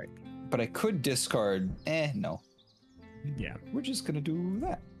 wait. But I could discard... no. Yeah. We're just gonna do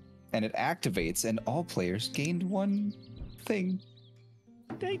that. And it activates, and all players gained 1 thing.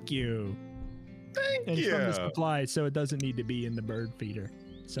 Thank you. Thank you. From the supply, so it doesn't need to be in the bird feeder.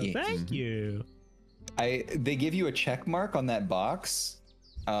 So thank you. They give you a check mark on that box,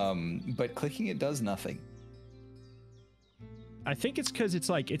 but clicking it does nothing. I think it's because it's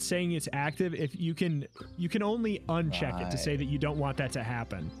saying it's active. If you can only uncheck it to say that you don't want that to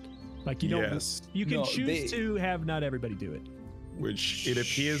happen. Like you don't. You can choose to have not everybody do it. Which it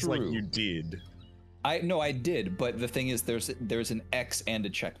appears like you did. I did, but the thing is, there's an X and a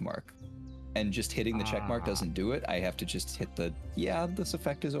check mark, and just hitting the check mark doesn't do it. I have to just hit the this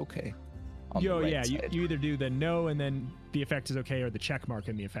effect is okay. You either do the no and then the effect is okay, or the check mark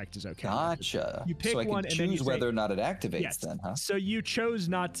and the effect is okay. Gotcha. You pick so I one can and then choose you whether or not it activates. Then, huh? So you chose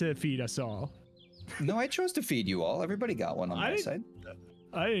not to feed us all. No, I chose to feed you all. Everybody got one on my side.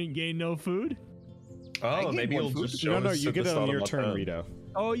 I didn't gain no food. Oh, maybe you'll just show us. No, you get it on your turn, Rito.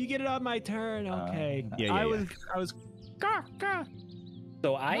 Oh, you get it on my turn. Okay. I was.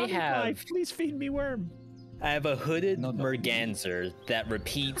 So I have. Please feed me worm. I have a hooded merganser that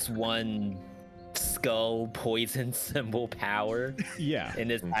repeats 1 skull poison symbol power.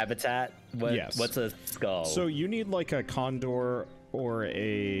 In its habitat. What's a skull? So you need like a condor or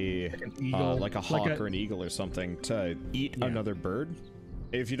like a hawk or an eagle or something to eat another bird.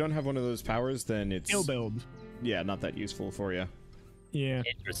 If you don't have one of those powers, then it's ill build. Yeah, not that useful for you. Yeah.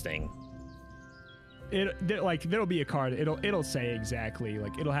 Interesting. There'll be a card. It'll say exactly,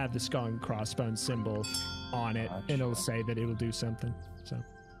 like it'll have the skull and crossbones symbol on it, and it'll say that it'll do something. So.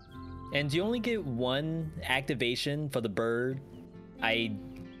 And do you only get 1 activation for the bird? I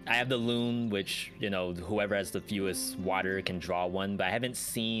have the loon, which whoever has the fewest water can draw 1, but I haven't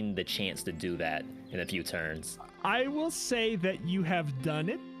seen the chance to do that in a few turns. I will say that you have done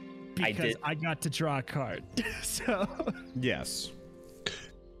it because I got to draw a card. So. Yes.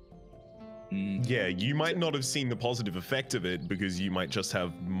 Yeah, you might not have seen the positive effect of it because you might just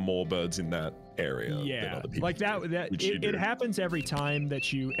have more birds in that area than other people. Like it happens every time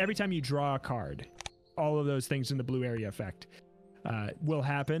you draw a card. All of those things in the blue area effect will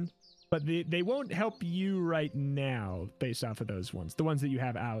happen, but they won't help you right now based off of those ones, the ones that you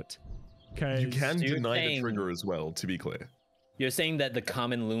have out. You can deny the trigger as well, to be clear. You're saying that the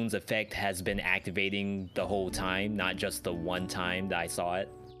common loon's effect has been activating the whole time, not just the one time that I saw it?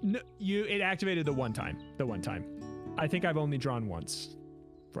 No, it activated the one time. I think I've only drawn once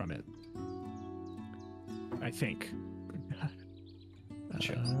from it. I think.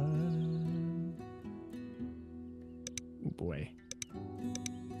 Oh boy.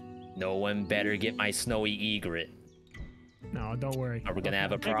 No one better get my snowy egret. No, don't worry. Or we're gonna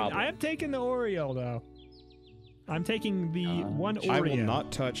have a problem. I am taking the Oriole though. I'm taking the one Oriole. I will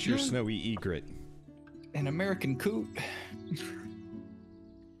not touch your snowy egret. An American coot.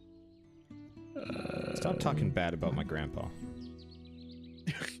 Stop talking bad about my grandpa.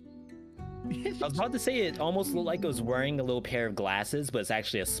 I was about to say it almost looked like I was wearing a little pair of glasses, but it's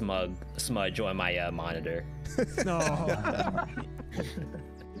actually a smudge on my monitor. No.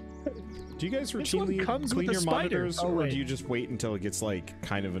 Do you guys routinely clean your monitors, or do you just wait until it gets like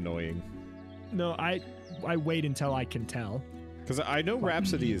kind of annoying? No, I wait until I can tell. Because I know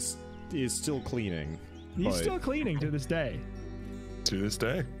Rhapsody is still cleaning. He's still cleaning to this day. To this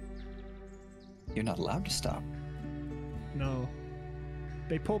day. You're not allowed to stop. No.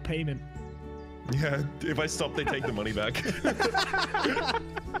 They pull payment. Yeah, if I stop, they take the money back.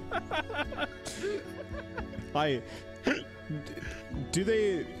 I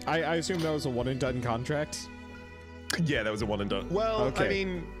assume that was a one and done contract? Yeah, that was a one and done. Well, okay. I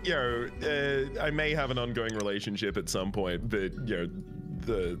mean, you know, I may have an ongoing relationship at some point, but, you know,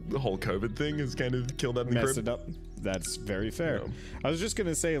 the whole COVID thing has kind of killed that in the messed it up. That's very fair. Yeah. I was just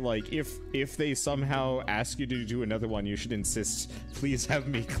gonna say, like, if they somehow ask you to do another one, you should insist, please have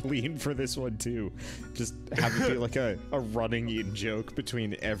me clean for this one too. Just have it be like a running in joke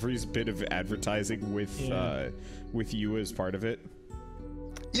between every bit of advertising with you as part of it.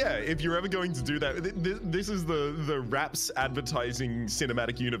 Yeah, if you're ever going to do that, this is the RAPS advertising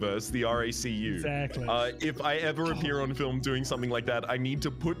cinematic universe, the RACU. Exactly. If I ever appear on film doing something like that, I need to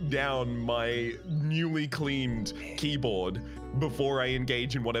put down my newly cleaned keyboard before I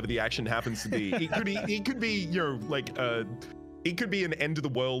engage in whatever the action happens to be. It could be, you know, like it could be an end of the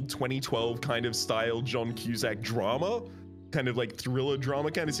world 2012 kind of style John Cusack drama, kind of like thriller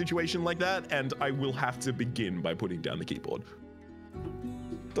drama kind of situation like that, and I will have to begin by putting down the keyboard.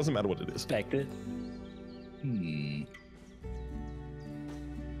 Doesn't matter what it is. Respect it.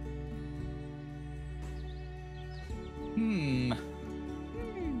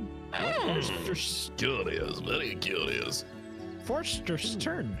 Curious, very curious. Forster's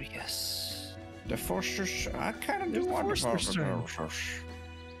turn. Yes. The Forster's. I kind of do want Forster's turn.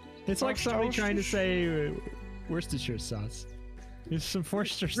 It's like somebody trying to say Worcestershire sauce. There's some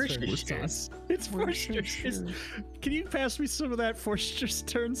Worcestershire sauce. It's Worcestershire. Can you pass me some of that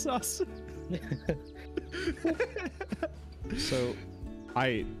Worcestershire sauce? So,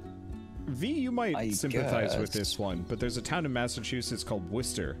 V, you might sympathize with this one, but there's a town in Massachusetts called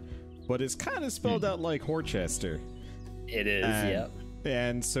Worcester, but it's kind of spelled out like Horchester. It is, yep.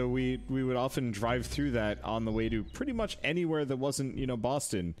 And so we would often drive through that on the way to pretty much anywhere that wasn't, you know,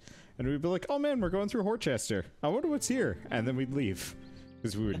 Boston. And we'd be like, oh man, we're going through Horchester. I wonder what's here. And then we'd leave.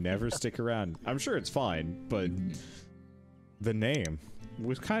 Because we would never stick around. I'm sure it's fine, but the name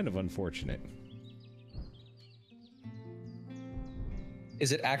was kind of unfortunate.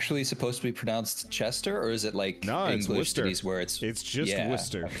 Is it actually supposed to be pronounced Chester, or is it like English cities where it's just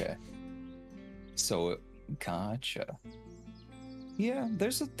Worcester? Okay. So, gotcha. Yeah,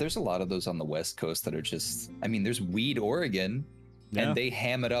 there's a lot of those on the West Coast that are just. I mean, there's Weed, Oregon. Yeah. And they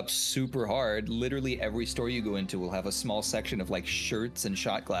ham it up super hard. Literally every store you go into will have a small section of like shirts and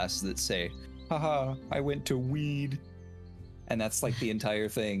shot glasses that say, haha, I went to Weed. And that's like the entire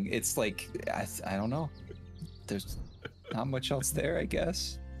thing. It's like, I don't know. There's not much else there, I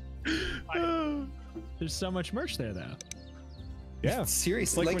guess. There's so much merch there, though. Yeah.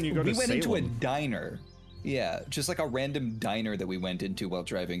 Seriously. Like when you go we went into a diner. Yeah, just like a random diner that we went into while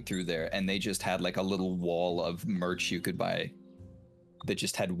driving through there. And they just had like a little wall of merch you could buy. That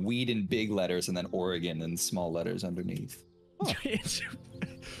just had Weed in big letters and then Oregon in small letters underneath. Oh.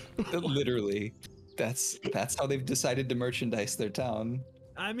 Literally, that's how they've decided to merchandise their town.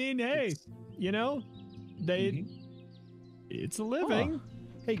 I mean, hey, you know, it's a living. Huh.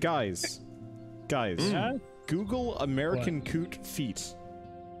 Hey guys, yeah? Google American coot feet.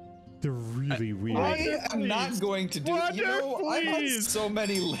 They're really weird. I am not going to do it. You know, I'm on so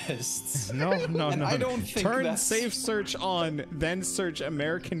many lists. No. I don't think Turn safe search on, then search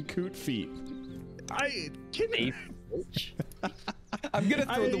American coot feet. I'm gonna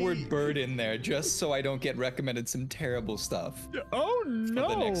throw the word bird in there just so I don't get recommended some terrible stuff. Oh no!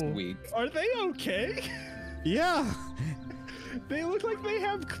 For the next week. Are they okay? Yeah. They look like they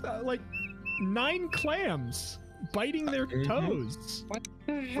have like 9 clams biting their toes. What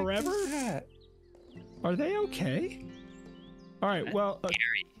the heck forever? Is that? Are they okay? All right. Well,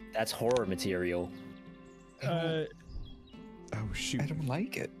 that's horror material. Oh shoot! I don't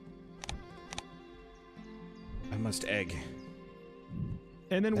like it. I must egg.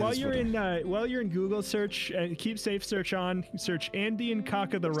 And then while you're in Google search, keep safe search on. Search Andean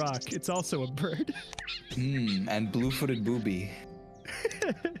cock of the rock. It's also a bird. And blue-footed booby.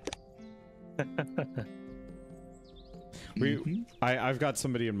 I've got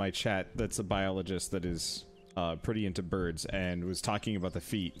somebody in my chat that's a biologist that is pretty into birds and was talking about the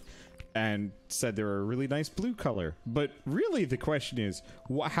feet and said they were a really nice blue color. But really, the question is,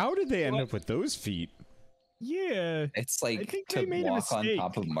 how did they end up with those feet? Yeah, it's like to walk on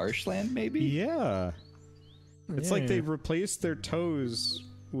top of marshland, maybe. Yeah, it's like they replaced their toes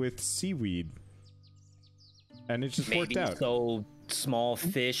with seaweed, and it just worked out. So small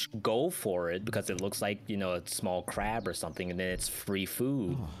fish go for it because it looks like, you know, a small crab or something, and then it's free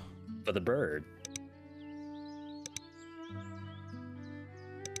food for the bird.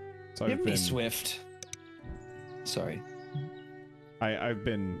 So Give me Swift. Sorry. I've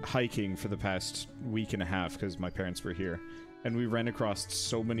been hiking for the past week and a half because my parents were here, and we ran across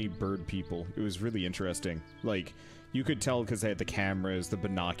so many bird people. It was really interesting. Like, you could tell because they had the cameras, the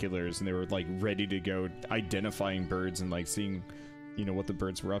binoculars, and they were like ready to go identifying birds and like seeing, you know, what the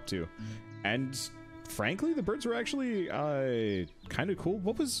birds were up to. And frankly, the birds were actually kind of cool.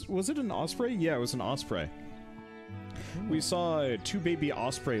 What was it, an osprey? Yeah, it was an osprey. We saw 2 baby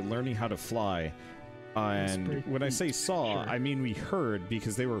osprey learning how to fly. And when I say saw, I mean we heard,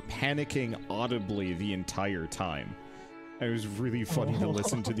 because they were panicking audibly the entire time. And it was really funny to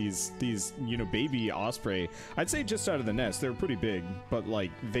listen to these, you know, baby osprey. I'd say just out of the nest. They were pretty big, but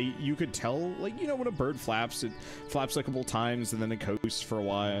like you could tell, like, you know, when a bird flaps, it flaps a couple times and then it coasts for a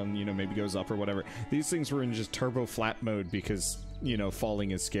while and, you know, maybe goes up or whatever. These things were in just turbo flap mode because, you know,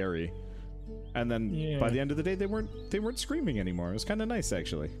 falling is scary. And then by the end of the day, they weren't screaming anymore. It was kind of nice,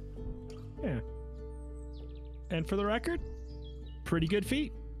 actually. Yeah. And for the record, pretty good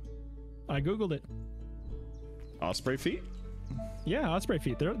feet. I googled it. Osprey feet? Yeah, osprey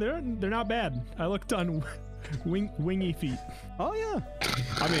feet. They're not bad. I looked on wingy feet. Oh yeah.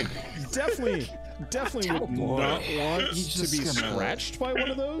 I mean, definitely would not want to be scratched by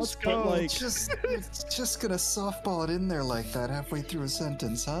one of those. But like, just gonna softball it in there like that halfway through a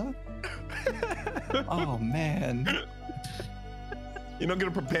sentence, huh? Oh man. You're not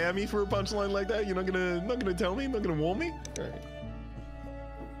gonna prepare me for a punchline like that? You're not gonna tell me? Not gonna warn me? All right.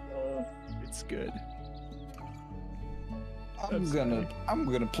 It's good. I'm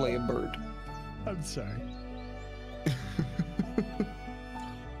gonna play a bird. I'm sorry.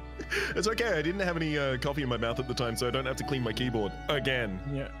 It's okay. I didn't have any coffee in my mouth at the time, so I don't have to clean my keyboard again.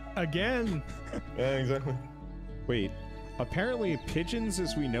 Yeah, again. Yeah, exactly. Wait. Apparently, pigeons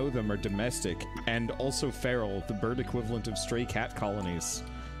as we know them are domestic and also feral, the bird equivalent of stray cat colonies.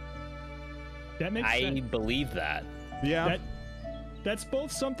 That makes sense. I believe that. Yeah. That's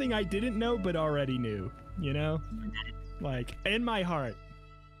both something I didn't know but already knew, you know? Like, in my heart,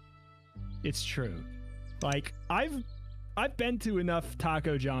 it's true. Like, I've been to enough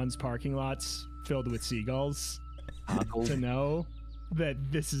Taco John's parking lots filled with seagulls to know that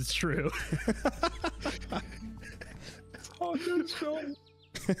this is true. Oh, good film.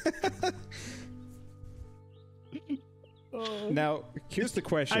 Now, here's the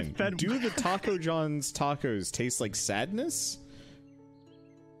question. Do the Taco John's tacos taste like sadness?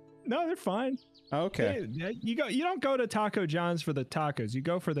 No, they're fine. Okay. You don't go to Taco John's for the tacos. You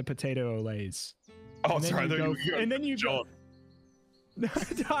go for the potato olays. Oh, sorry. And then you go.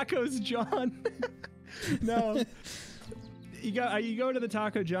 Tacos John. No. You go to the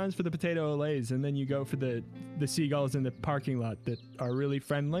Taco John's for the potato olays, and then you go for the seagulls in the parking lot that are really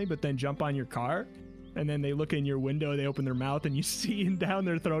friendly, but then jump on your car, and then they look in your window, they open their mouth, and you see down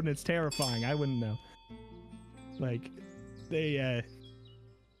their throat, and it's terrifying. I wouldn't know. Like, they're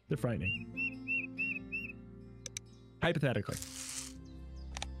frightening. Hypothetically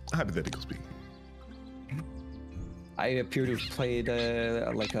speaking. I appear to have played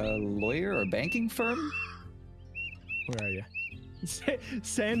like a lawyer or banking firm. Where are you?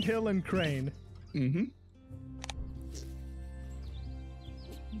 Sandhill and Crane. Mm-hmm.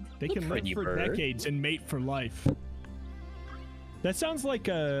 They can live for decades and mate for life. That sounds like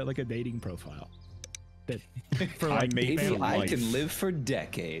a dating profile. That for like I can live for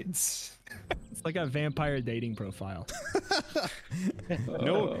decades. It's like a vampire dating profile.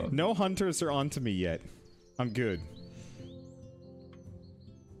 No hunters are onto me yet. I'm good.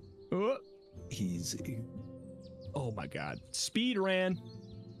 Easy. Oh my god. Speed ran.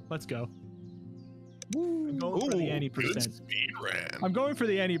 Let's go. I'm going for the any percent. Speed ran. I'm going for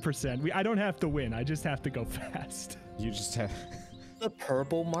the any percent. I don't have to win. I just have to go fast. You just have The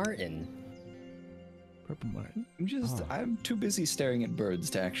purple martin. Purple martin. I'm too busy staring at birds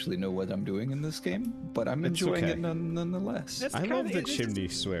to actually know what I'm doing in this game, but I'm enjoying it nonetheless. I love the chimney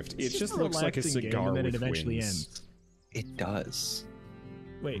swift. It just looks like a cigar and then with it eventually wings. ends. It does.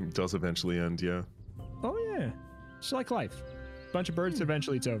 Wait. It does eventually end, yeah. Oh yeah. It's like life. Bunch of birds,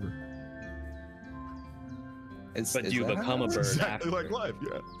 eventually it's over. But you become a bird exactly after. Like life,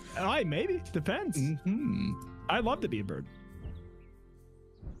 yeah. Maybe. Depends. Mm-hmm. I'd love to be a bird.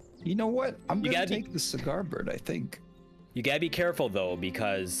 You know what? I'm gonna take the cigar bird, I think. You gotta be careful though,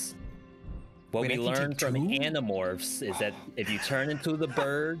 because what we learned from Animorphs is that if you turn into the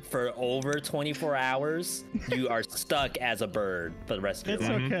bird for over 24 hours, you are stuck as a bird for the rest of your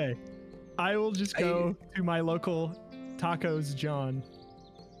life. It's okay. I will just go to my local Tacos John,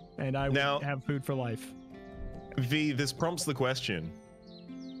 and I will have food for life. V, this prompts the question.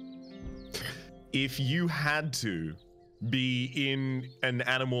 If you had to be in an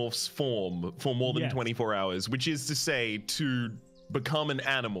animorph's form for more than 24 hours, which is to say to become an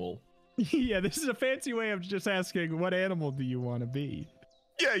animal. Yeah, this is a fancy way of just asking, what animal do you want to be?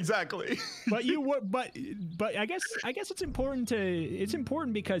 Yeah, exactly. But I guess it's important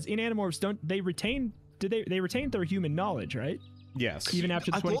because in animorphs they retain their human knowledge, right? Yes. Even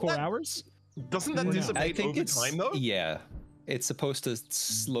after 24 hours? Doesn't that dissipate over time though? Yeah. It's supposed to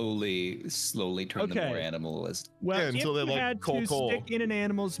slowly turn them more animalist. Well, until they're like stick in an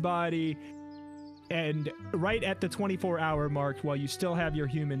animal's body and right at the 24-hour mark while you still have your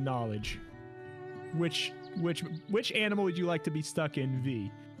human knowledge, which animal would you like to be stuck in,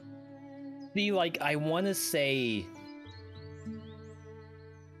 V? See, like, I want to say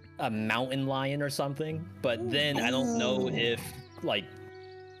a mountain lion or something, but then I don't know if, like,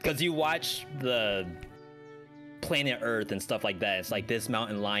 because you watch the Planet Earth and stuff like that, it's like this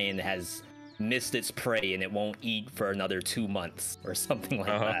mountain lion has missed its prey and it won't eat for another 2 months or something like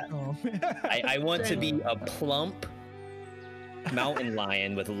that. Oh. I want to be a plump mountain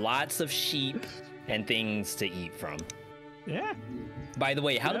lion with lots of sheep and things to eat from. Yeah. By the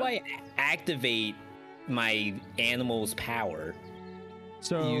way, how do I activate my animal's power?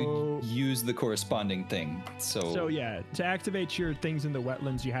 So you use the corresponding thing. So yeah, to activate your things in the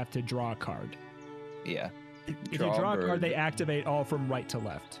wetlands, you have to draw a card. Yeah. If you draw a card, they activate all from right to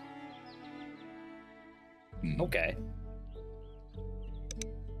left. Okay.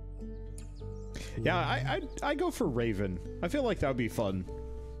 Yeah, I go for Raven. I feel like that would be fun.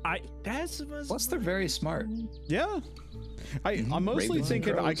 Plus, they're very smart. Yeah. I'm mostly Ravens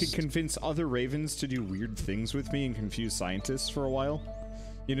thinking and I crows. could convince other ravens to do weird things with me and confuse scientists for a while.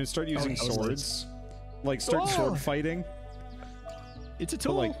 You know, start using swords. Like, start sword fighting. It's a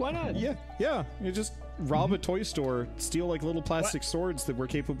tool. Like, why not? Yeah. You just rob a toy store, steal like little plastic swords that we're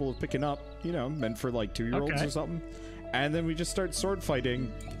capable of picking up, you know, meant for like 2-year-olds or something. And then we just start sword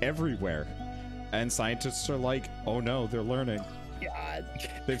fighting everywhere. And scientists are like, oh no, they're learning. God.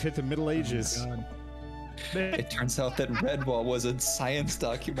 They've hit the Middle Ages. God. It turns out that Redwall was a science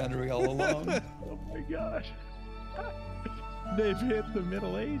documentary all along. Oh my gosh. They've hit the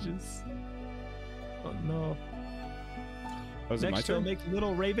Middle Ages. Oh no. Was it my Next they'll turn? make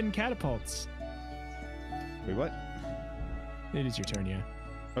little raven catapults. Wait, what? It is your turn, yeah.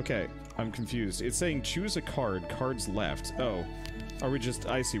 Okay, I'm confused. It's saying choose a card, cards left. Oh. Are we just,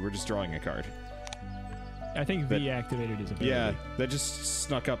 I see, we're just drawing a card. I think V activated his ability. Yeah, that just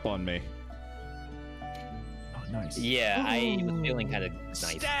snuck up on me. Oh, nice. Yeah, I was feeling kind of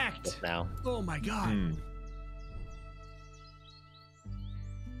nice Stacked! just now. Oh my god.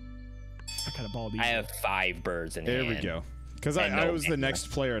 I kind of balled I have 5 birds in There hand. we go. Because I was the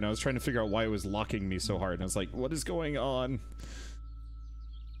next player and I was trying to figure out why it was locking me so hard. And I was like, what is going on?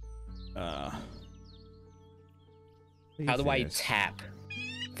 How do I tap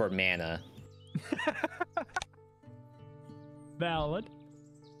for mana? Valid.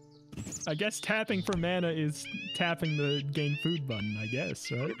 I guess tapping for mana is tapping the gain food button, I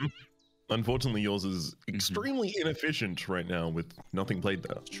guess, right? Unfortunately, yours is extremely inefficient right now with nothing played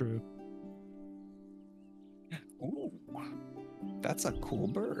there. True. Ooh, that's a cool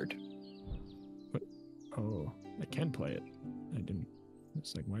bird. Oh, I can play it. I didn't.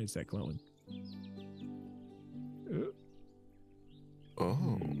 It's like, why is that glowing?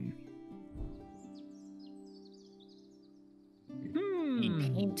 Oh. He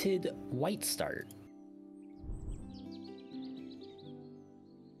painted white start.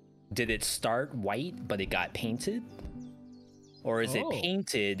 Did it start white, but it got painted? Or is it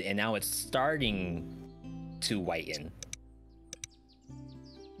painted and now it's starting to whiten?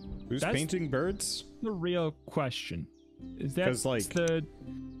 Who's That's painting birds? The real question is that 'Cause, like, the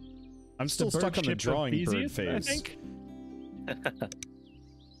I'm still stuck on the ship of drawing bird Theseus, I phase. think.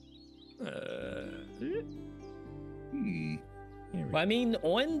 Well, I mean,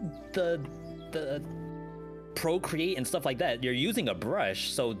 on the Procreate and stuff like that, you're using a brush,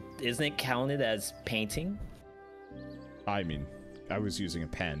 so isn't it counted as painting? I mean, I was using a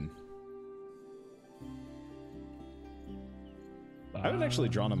pen. I haven't actually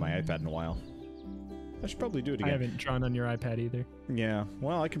drawn on my iPad in a while. I should probably do it again. I haven't drawn on your iPad either. Yeah,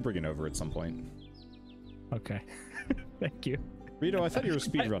 well, I can bring it over at some point. Okay. Thank you. Rito, I thought you were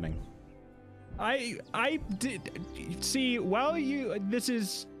speedrunning. I did see. Well, this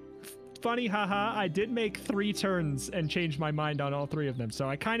is funny, haha. I did make 3 turns and changed my mind on all 3 of them. So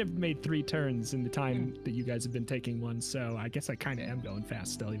I kind of made 3 turns in the time that you guys have been taking one. So I guess I kind of am going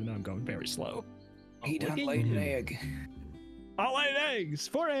fast still, even though I'm going very slow. He done laid an egg. I'll lay eggs.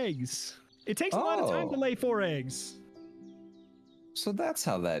 4 eggs. It takes a lot of time to lay 4 eggs. So that's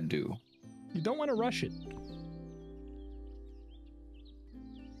how that do. You don't want to rush it.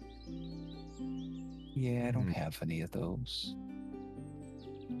 Yeah, I don't have any of those.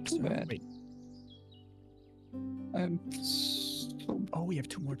 Too bad. Wait. I'm so... Oh, we have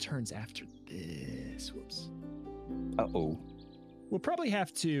 2 more turns after this. Whoops. Uh-oh. We'll probably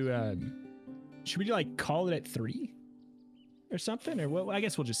have to, should we like call it at 3 or something? Or well, I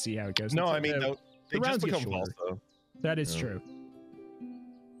guess we'll just see how it goes. No, I mean, the they just rounds get become shorter. faster. That is true.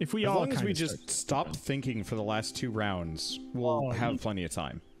 If we As all long as kind we of just stop thinking for the last 2 rounds, we'll have plenty of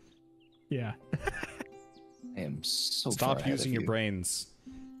time. Yeah. I am so Stop far ahead using of your you. brains.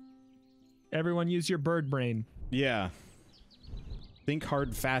 Everyone use your bird brain. Yeah. Think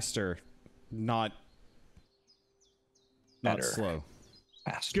hard faster, not Better. slow.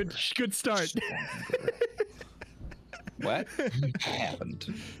 Faster. Good start. Stronger. What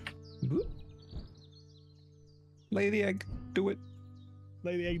happened? Lay the egg. Do it.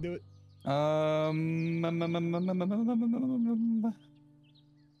 Lay the egg, do it.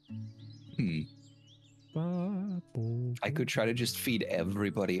 I could try to just feed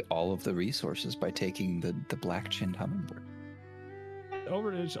everybody all of the resources by taking the black-chinned hummingbird.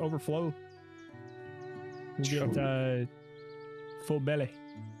 Just overflow. We'll get full belly.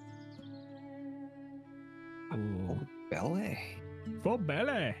 Oh, belly. Full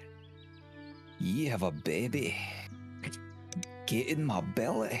belly. You have a baby. Get in my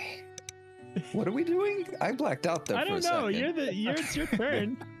belly. What are we doing? I blacked out there I for a don't know. second. It's your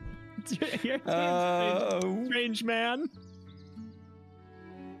turn. It's your turn, strange man.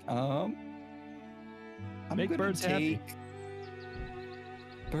 I'm Make gonna birds happy.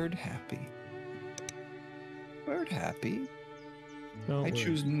 Bird happy. Bird happy. Don't I worry.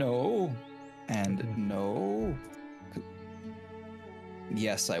 choose no and Okay. no.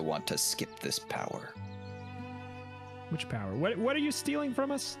 Yes, I want to skip this power. Which power? What are you stealing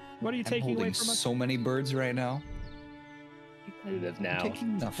from us? What are you I'm taking away holding from us? so many birds right now. Competitive I'm now.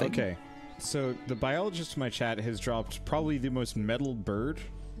 taking nothing. Okay, so the biologist in my chat has dropped probably the most metal bird.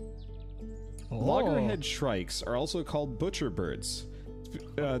 Loggerhead shrikes are also called butcher birds.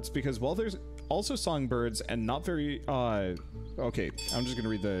 It's because while there's also songbirds and not very okay, I'm just gonna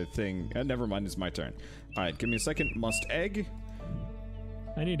read the thing. Never mind, it's my turn. All right, give me a second. Must egg.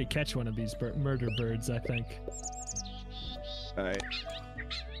 I need to catch one of these murder birds, I think. All right.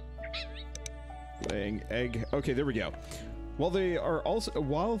 Laying egg. Okay, there we go. While they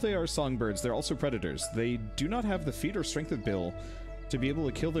are songbirds, they're also predators. They do not have the feet or strength of bill to be able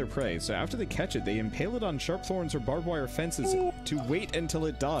to kill their prey. So after they catch it, they impale it on sharp thorns or barbed wire fences to wait until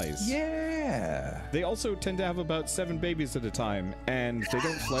it dies. Yeah. They also tend to have about 7 babies at a time, and they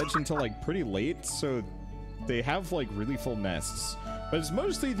don't fledge until like pretty late, so they have like really full nests. But it's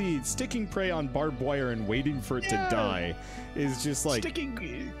mostly the sticking prey on barbed wire and waiting for it to die is just like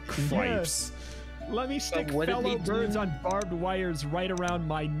Sticking cripes. Let me stick what did fellow they birds do? on barbed wires right around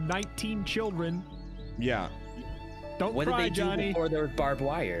my 19 children. Yeah. Don't What did cry, they do Johnny. before there was barbed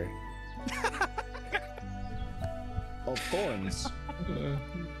wire? Oh, thorns.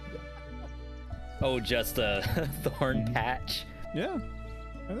 Oh, just a thorn patch. Yeah.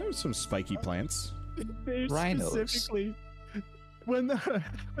 And there's some spiky plants. They Rhinos. specifically, when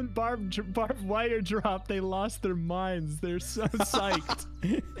barbed wire dropped, they lost their minds. They're so psyched.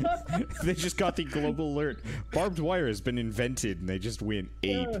 They just got the global alert. Barbed wire has been invented, and they just went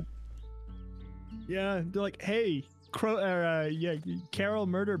ape. Yeah, they're like, hey, Carol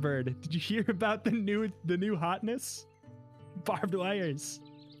Murderbird, did you hear about the new hotness? Barbed wires.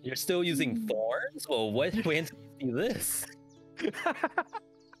 You're still using thorns? Well, when did we see this?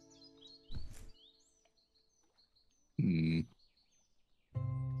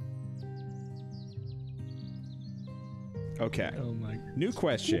 Okay. Oh my. New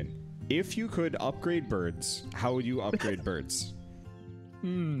question. If you could upgrade birds, how would you upgrade birds?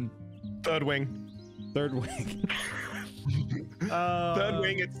 Third wing. Third wing. Third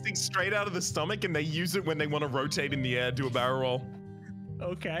wing, it sticks straight out of the stomach, and they use it when they want to rotate in the air, do a barrel roll.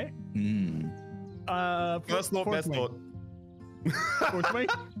 Okay. First thought, best thought. Fourth wing?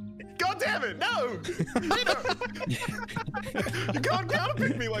 God damn it, no! You can't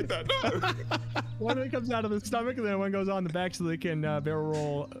counterpick me like that, no! One of it comes out of the stomach, and then one goes on the back so they can barrel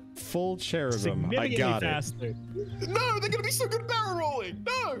roll Full cherubim. I significantly got faster. No, they're gonna be so good at barrel rolling!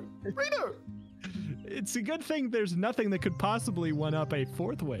 No! Reno! It's a good thing there's nothing that could possibly one up a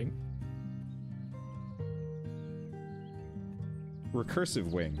fourth wing. it.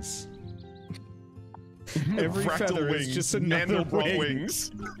 Recursive wings. Every Fractal feather wings, is just another Mandelbrot wing.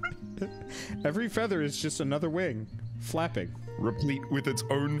 wings. Every feather is just another wing. Flapping. Replete with its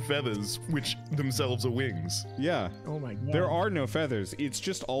own feathers, which themselves are wings. Yeah. Oh my god. There are no feathers. It's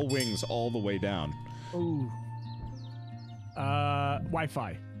just all wings all the way down. Ooh.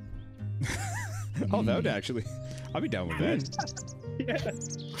 Wi-Fi. Oh, that would actually... I'd be down with that. Yeah.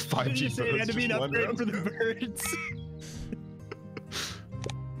 5G It had birds to be an just upgrade wandering. for the birds.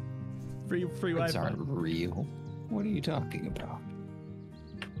 free Birds Wi-Fi. aren't real. What are you talking about?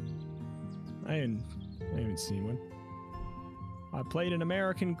 I haven't seen one. I played an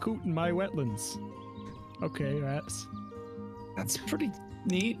American coot in my wetlands. Okay, That's pretty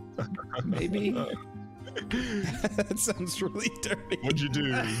neat. Maybe. That sounds really dirty. What'd you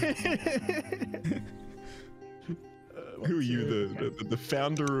do? Who are you, the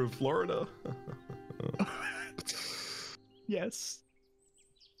founder of Florida? Yes.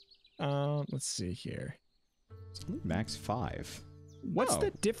 Let's see here. Max 5. What's Oh.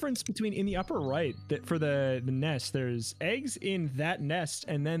 the difference between in the upper right that for the nest? There's eggs in that nest,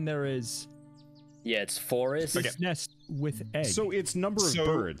 and then there is Yeah, it's forest. this nest with eggs. So it's number of So-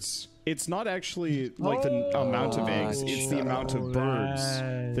 birds. It's not actually like the amount of eggs. It's the amount of birds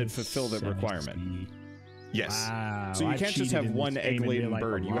that fulfill that requirement. Yes. Wow. So you I've can't just cheated have in one this game in real egg-laden life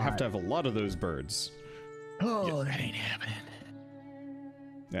bird. a You have to lot. have a lot of those birds. Oh, that ain't happening.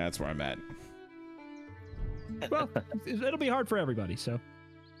 Yeah, that's where I'm at. Well, it'll be hard for everybody, so.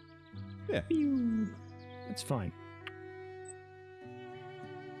 Yeah. It's fine.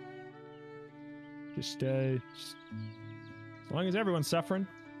 Just as long as everyone's suffering.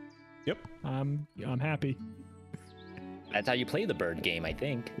 Yep. I'm happy. That's how you play the bird game, I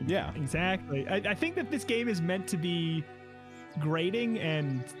think. Yeah. Exactly. I think that this game is meant to be grating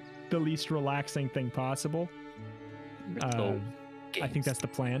and the least relaxing thing possible. I think that's the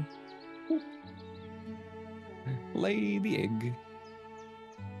plan. Lay the egg.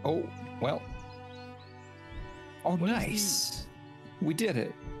 Oh, well. Oh, nice. We did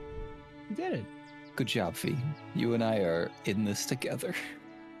it. You did it. Good job, Fee. You and I are in this together.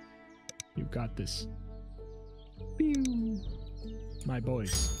 You got this. My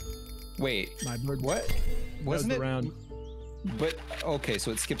boys. Wait, My bird. what? Wasn't it? Around. But, okay,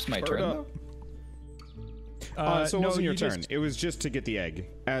 so it skips my turn, up. though? So it no, wasn't your you turn. just- It was just to get the egg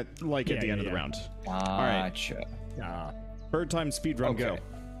at Yeah, the end of the yeah. round. Gotcha. Bird time speed run Okay. go.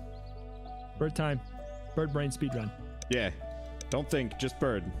 Bird time. Bird brain speedrun. Yeah. Don't think, just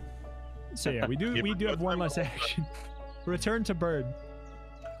bird. So yeah, we do have one less action. Return to bird.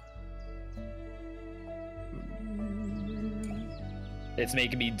 It's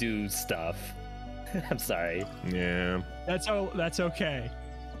making me do stuff. I'm sorry. Yeah. That's okay.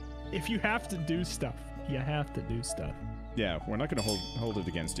 If you have to do stuff, you have to do stuff. Yeah, we're not gonna hold it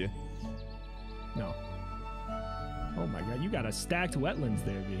against you. No. Oh my god, you got a stacked wetlands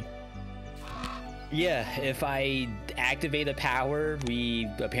there, V. Yeah, if I activate a power, we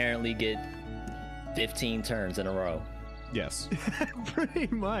apparently get 15 turns in a row. Yes. Pretty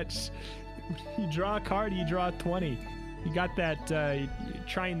much. You draw a card, you draw 20. You got that you're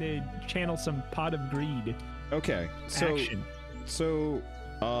trying to channel some pot of greed Okay. So action.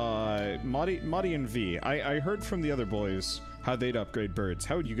 Madi and V, I heard from the other boys how they'd upgrade birds.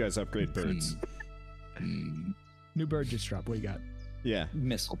 How would you guys upgrade birds? New bird just dropped. What you got? Yeah.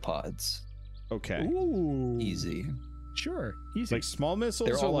 Missile pods. Okay. Ooh. Easy. Sure. Easy. Like small missiles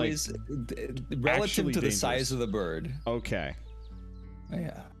They're or always actually relative to the dangerous? size of the bird. Okay.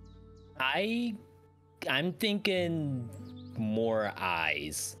 Yeah. I'm thinking more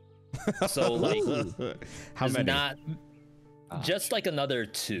eyes. So like How it's many? not just like another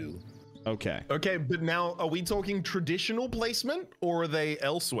 2. Okay. Okay, but now are we talking traditional placement or are they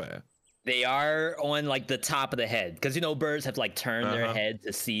elsewhere? They are on like the top of the head because birds have like turned their head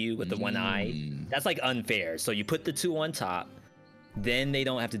to see you with the one eye. That's like unfair. So you put the 2 on top, then they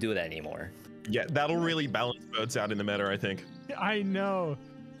don't have to do that anymore. Yeah, that'll really balance birds out in the meta, I think. I know.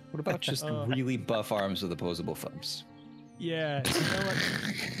 What about just really buff arms with opposable thumbs? Yeah.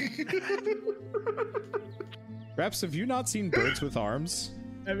 You know what? Raps, have you not seen birds with arms?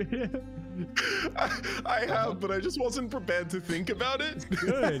 I mean, I have, but I just wasn't prepared to think about it.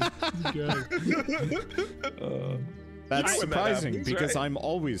 good. Good. That's when that surprising happens, because right? I'm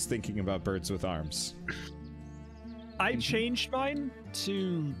always thinking about birds with arms. I changed mine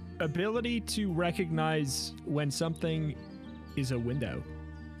to ability to recognize when something is a window.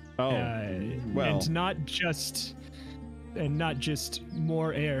 Oh, well. And not just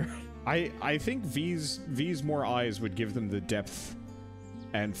more air. I think V's more eyes would give them the depth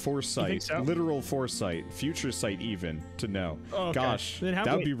and foresight, so? literal foresight, future sight even, to know. Okay. Gosh, Then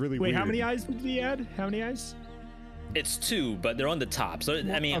that would be really weird. Wait, how many eyes did he add? How many eyes? It's 2, but they're on the top. So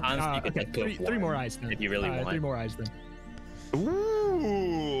I mean, Okay, honestly, you could okay, just put three more one eyes then. if you really want. 3 more eyes then.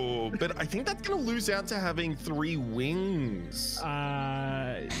 Ooh, but I think that's gonna lose out to having 3 wings.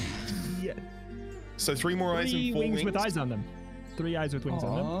 Yeah. So 3 more eyes 3 and 4 wings wings. with eyes on them. 3 eyes with wings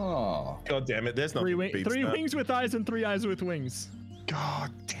on them. Oh. God damn it! There's nothing beats three that. wings with eyes and 3 eyes with wings.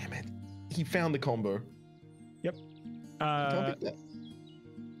 God damn it! He found the combo. Yep. Can't beat that.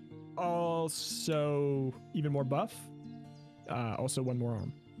 Also, even more buff. Also, 1 more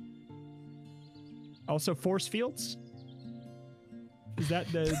arm. Also, force fields. Is that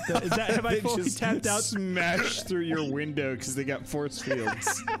have I fully tapped out? Smash through your window because they got force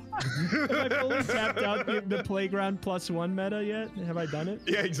fields. Have I fully tapped out the playground +1 meta yet? Have I done it?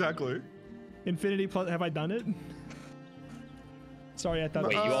 Yeah, exactly. Infinity plus. Have I done it? Sorry, I thought.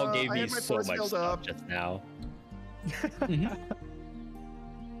 Wait, you all gave I me had my so force much field stuff up. just now.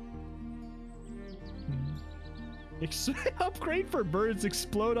 Upgrade for birds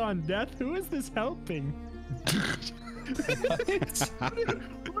explode on death. Who is this helping?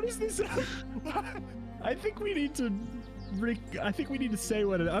 What is this? I think we need to. I think we need to say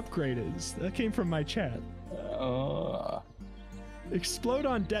what an upgrade is. That came from my chat. Explode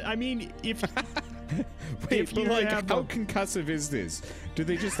on death. I mean, if. Wait, but like, have how concussive is this? Do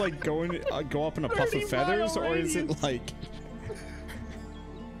they just like go up in a puff of feathers, or is it like?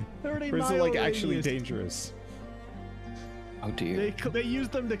 Or is it like actually dangerous? Oh dear. They use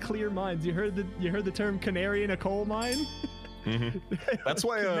them to clear mines. You heard the term canary in a coal mine? That's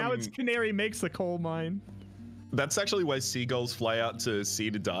why. Now it's canary makes the coal mine. That's actually why seagulls fly out to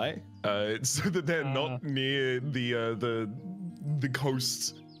sea to die, so that they're not near the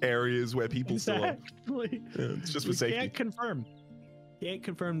coast areas where people still are. Exactly. Yeah, it's just for safety. Can't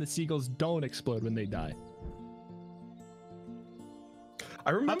confirm the seagulls don't explode when they die. I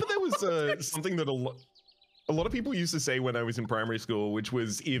remember there was something that a lot of people used to say when I was in primary school, which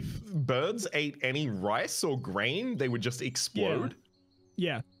was if birds ate any rice or grain, they would just explode.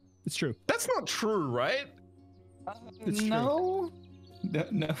 Yeah, it's true. That's not true, right? It's true. No.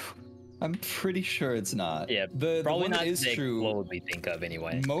 I'm pretty sure it's not. Yeah, the probably one not that is the true. explode we think of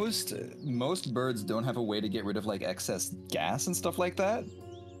anyway. Most birds don't have a way to get rid of like excess gas and stuff like that.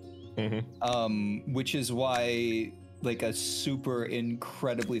 Which is why like a super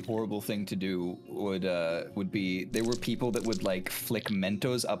incredibly horrible thing to do would be there were people that would like flick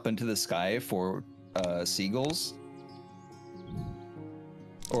Mentos up into the sky for seagulls,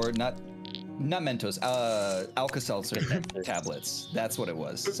 or not Mentos, Alka-Seltzer tablets. That's what it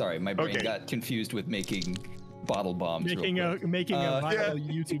was. Sorry, my brain got confused with making bottle bombs. Making a viral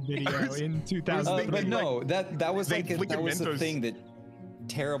YouTube video in 2000. But no, that was they like that was the Mentos. thing that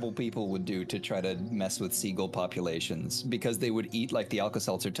terrible people would do to try to mess with seagull populations, because they would eat like the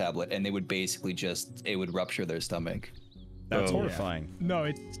Alka-Seltzer tablet and they would basically it would rupture their stomach. That's horrifying.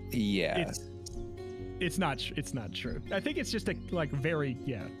 No, it's not true. I think it's just a like very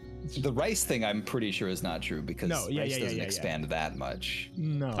The rice thing, I'm pretty sure is not true, because rice doesn't expand that much.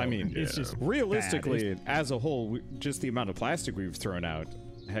 No, I mean, it's just realistically, as a whole, just the amount of plastic we've thrown out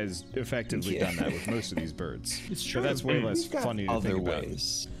has effectively done that with most of these birds. It's true. But that's way less funny to Other think about.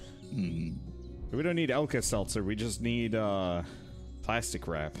 ways. We don't need Alka-Seltzer. We just need plastic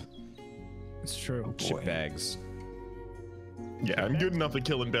wrap, It's true. chip bags. Yeah, I'm good enough at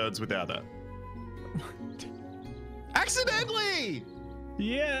killing birds without that. Accidentally!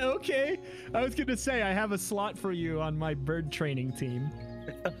 Yeah, okay. I was gonna say I have a slot for you on my bird training team.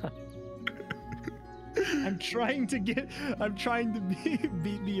 I'm trying to beat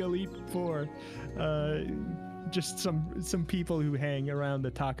the Elite Four. Just some people who hang around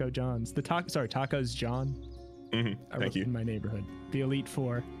the Taco Johns. Tacos John. Thank you. In my neighborhood. The Elite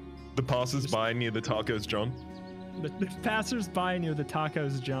Four. The passers-by near the tacos, John. The passers-by near the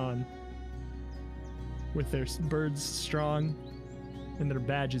Tacos John. With their birds strong and their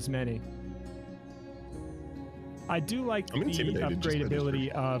badges many. I do like the upgradability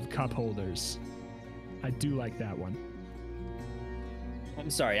of cup holders. I do like that one. I'm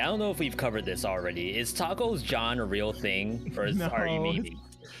sorry, I don't know if we've covered this already. Is Tacos John a real thing, or are you memeing?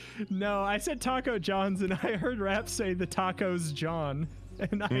 No, I said Taco John's, and I heard Rap say the Tacos John,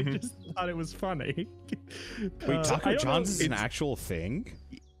 and I just thought it was funny. Wait, Taco John's is an actual thing?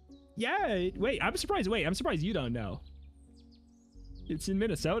 Yeah. Wait, I'm surprised. I'm surprised you don't know. It's in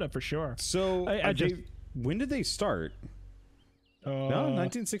Minnesota for sure. So, when did they start? No,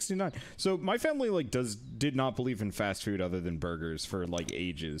 1969. So my family did not believe in fast food other than burgers for like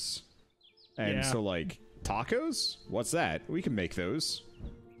ages, and so like tacos. What's that? We can make those.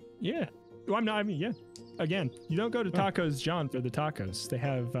 Yeah. Well, yeah. Again, you don't go to Tacos John for the tacos. They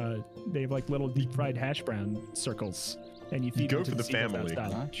have like little deep fried hash brown circles, and you feed them to the family.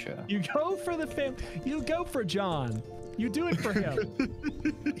 Gotcha. You go for the family. You go for John. You do it for him.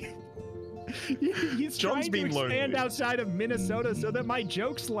 He's John's trying to expand outside of Minnesota so that my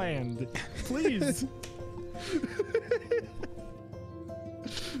jokes land. Please.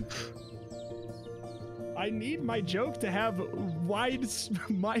 need my joke to have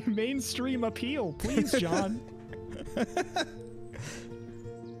my mainstream appeal. Please, John.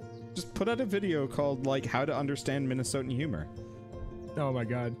 Just put out a video called, like, How to Understand Minnesotan Humor. Oh my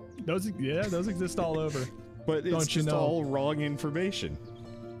god. Those exist all over. But it's just all wrong information.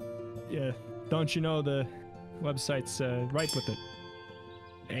 Yeah. Don't you know the website's ripe with it?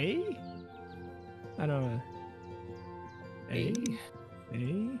 I don't know.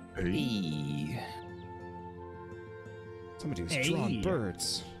 Somebody was drawing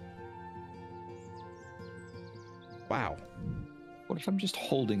birds. Wow. What if I'm just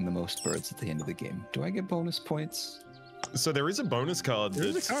holding the most birds at the end of the game? Do I get bonus points? So there is a bonus card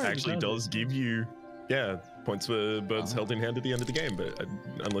that actually does give you, points for birds held in hand at the end of the game, but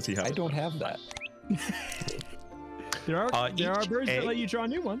unless you have I don't have that. There are birds that let you draw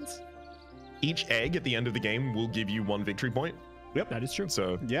new ones. Each egg at the end of the game will give you 1 victory point. Yep, that is true.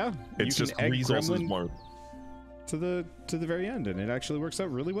 So yeah, it's just resources more to the very end, and it actually works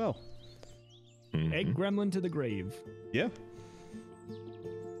out really well. Mm-hmm. Egg gremlin to the grave. Yeah.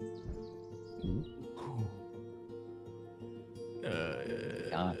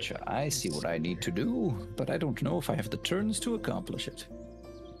 Gotcha. I see what I need to do, but I don't know if I have the turns to accomplish it.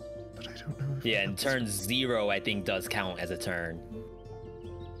 But I don't know. Yeah, and turn 0 I think does count as a turn,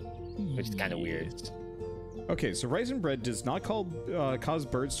 which is kind of weird. Okay, so rice and bread does not cause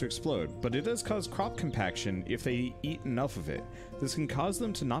birds to explode, but it does cause crop compaction if they eat enough of it. This can cause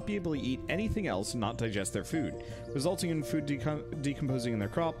them to not be able to eat anything else and not digest their food, resulting in food decomposing in their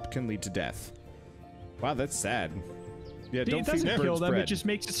crop can lead to death. Wow, that's sad. Yeah, don't feed birds kill them. bread. It just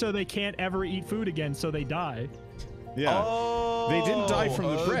makes it so they can't ever eat food again, so they die. Yeah. Oh, they didn't die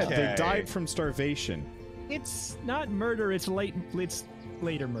from the bread. They died from starvation. It's not murder. It's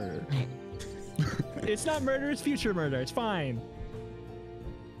later murder. It's not murder. It's future murder. It's fine.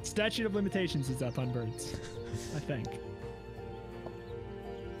 Statute of limitations is up on birds, I think.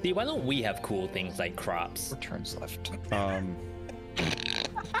 See, why don't we have cool things like crops? 4 turns left.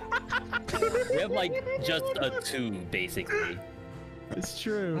 We have like just a 2, basically. It's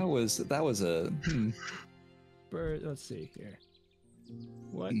true. That was a Bird. Let's see here.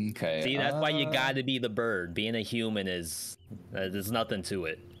 What? okay. See, that's why you gotta be the bird. Being a human is there's nothing to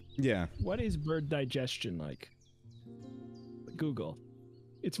it. Yeah. What is bird digestion like? Google.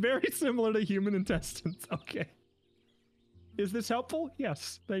 It's very similar to human intestines. Okay. Is this helpful?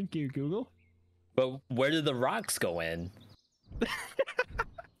 Yes. Thank you, Google. But where do the rocks go in? I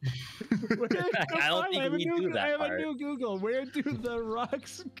don't think we do that I have part. a new Google. Where do the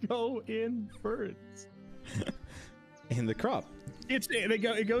rocks go in birds? In the crop.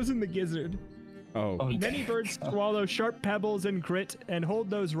 It goes in the gizzard. Oh. Many birds swallow sharp pebbles and grit and hold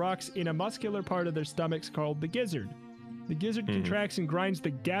those rocks in a muscular part of their stomachs called the gizzard. The gizzard contracts and grinds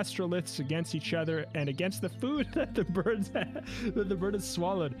the gastroliths against each other and against the food that the bird has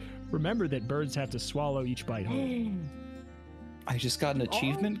swallowed. Remember that birds have to swallow each bite whole. I just got an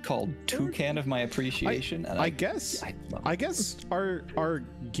achievement called Toucan of my appreciation. I guess our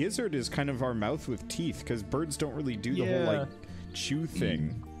gizzard is kind of our mouth with teeth, because birds don't really do the whole like chew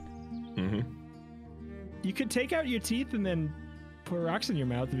thing. Mm-hmm. You could take out your teeth and then put rocks in your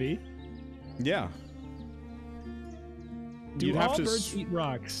mouth, V. Yeah. Do all birds eat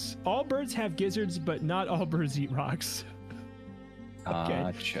rocks? All birds have gizzards, but not all birds eat rocks. Okay.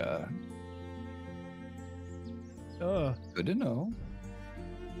 Gotcha. Good to know.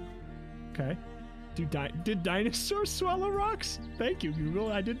 Okay. Did dinosaurs swallow rocks? Thank you,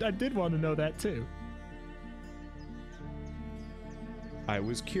 Google. I did want to know that too. I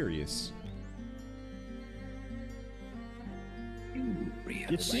was curious.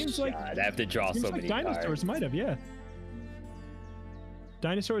 It seems like God, I have to draw so many dinosaurs cards. might have, yeah.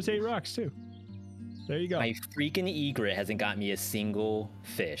 Dinosaurs ate rocks too. There you go. My freaking egret hasn't got me a single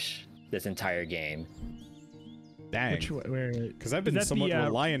fish this entire game. Dang. Because I've been somewhat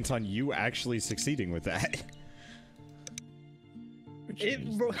reliant on you actually succeeding with that.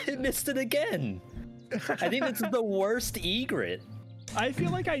 It missed it again. I think this is the worst egret. I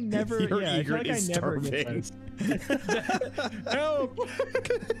feel like I never. Your I feel egret like is I never starving. get this. Help!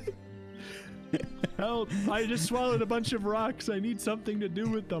 Help! I just swallowed a bunch of rocks. I need something to do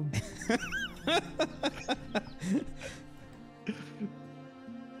with them.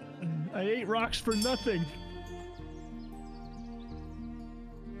 I ate rocks for nothing.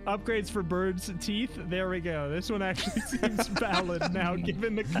 Upgrades for birds' teeth. There we go. This one actually seems valid now,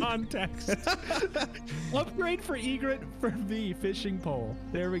 given the context. Upgrade for egret for V fishing pole.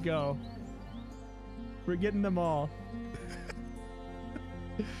 There we go. We're getting them all.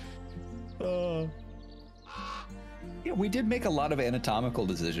 Yeah, we did make a lot of anatomical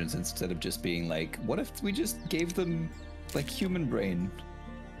decisions instead of just being like, what if we just gave them like human brain?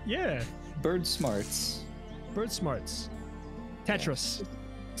 Yeah. Bird smarts. Bird smarts. Tetris.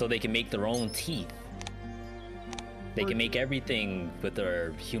 So they can make their own teeth. They can make everything with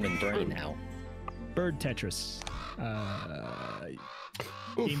their human brain now. Bird Tetris. Bird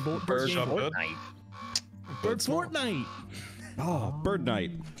Fortnite. Bird Fortnite. Oh, Bird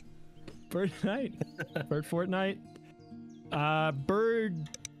Night. Bird Night. Bird Fortnite. Bird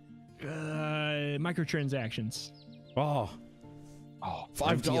microtransactions. Oh,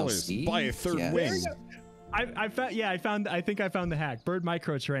 $5. Buy a third wing. I found. I think I found the hack. Bird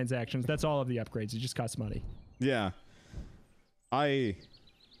microtransactions. That's all of the upgrades. It just costs money. Yeah. I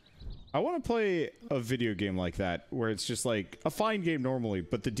want to play a video game like that where it's just like a fine game normally,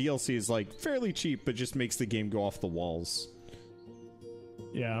 but the DLC is like fairly cheap, but just makes the game go off the walls.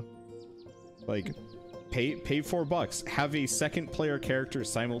 Yeah. Like, pay $4. Have a second player character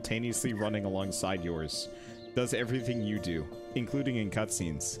simultaneously running alongside yours. Does everything you do, including in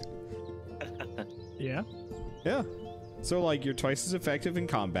cutscenes. Yeah. Yeah. So like you're twice as effective in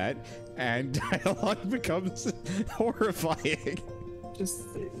combat, and dialogue becomes horrifying. Just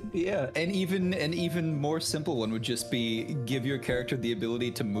yeah, and even more simple one would just be give your character the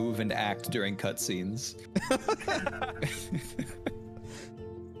ability to move and act during cutscenes.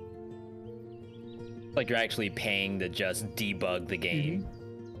 Like you're actually paying to just debug the game.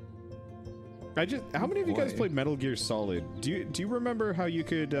 How many of you guys played Metal Gear Solid? Do you remember how you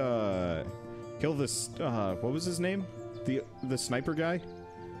could kill this what was his name? The sniper guy?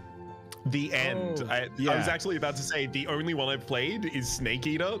 The End. Oh, I was actually about to say the only one I've played is Snake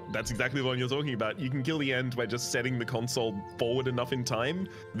Eater. That's exactly the one you're talking about. You can kill the End by just setting the console forward enough in time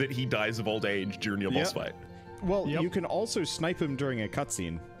that he dies of old age during your boss fight. Well, you can also snipe him during a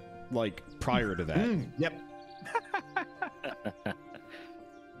cutscene, like prior to that. Yep.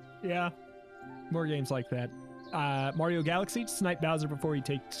 Yeah. More games like that. Mario Galaxy, snipe Bowser before he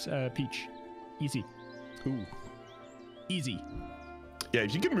takes Peach. Easy. Ooh. Easy. Yeah,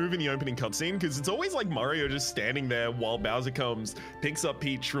 if you can move in the opening cutscene, because it's always like Mario just standing there while Bowser comes, picks up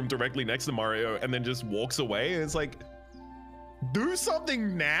Peach from directly next to Mario, and then just walks away. And it's like, do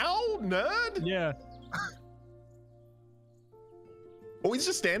something now, nerd? Yeah. Or he's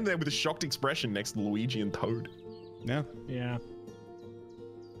just standing there with a shocked expression next to Luigi and Toad. Yeah. Yeah.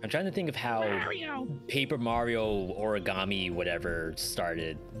 I'm trying to think of how Paper Mario Origami whatever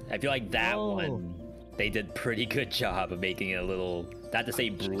started. I feel like that one, they did pretty good job of making it a little, not to say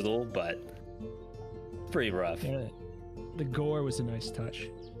brutal, but pretty rough. Yeah. The gore was a nice touch.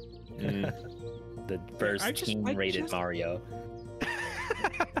 The first teen-rated Mario.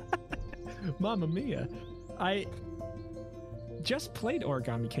 Mamma mia. I just played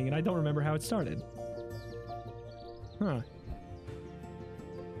Origami King and I don't remember how it started. Huh.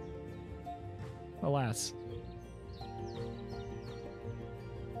 Alas.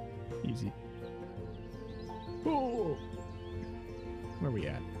 Easy. Ooh. Where are we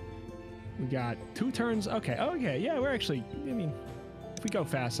at? We got 2 turns. Okay, yeah, we're actually, I mean, if we go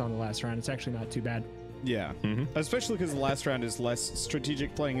fast on the last round, it's actually not too bad. Yeah. Especially because the last round is less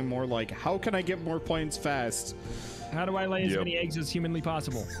strategic playing and more like, how can I get more points fast? How do I lay as many eggs as humanly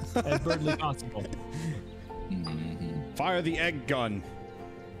possible? As birdly possible. Fire the egg gun.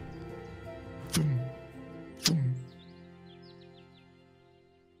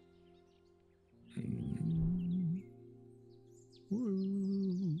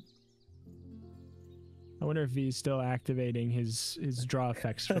 I wonder if he's still activating his draw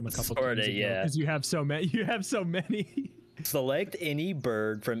effects from a couple Sorta, turns ago. yeah. Because you have so many. You have so many. Select any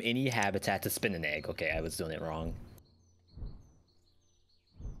bird from any habitat to spin an egg. Okay, I was doing it wrong.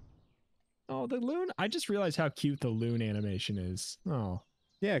 Oh, the loon! I just realized how cute the loon animation is. Oh,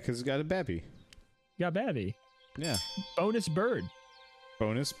 Yeah, because it's got a babby. you got Babby. Yeah. Bonus bird.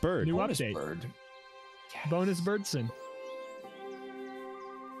 Bonus bird. New Bonus update. bird. Bonus birdson.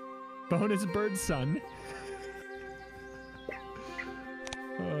 Bonus bird son.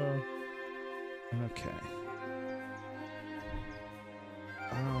 Okay.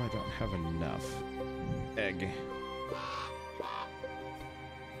 Oh, I don't have enough. Egg.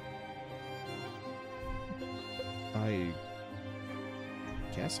 I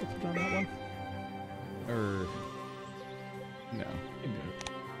guess I put on that one? Or... No.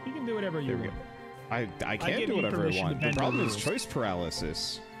 You can do whatever you There we want. go. I can't give do you whatever I permission to want. The bend the problem is rules. choice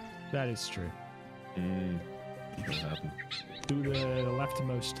paralysis. That is true. What happened? Do the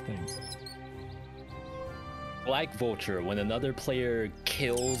leftmost thing. Black Vulture. When another player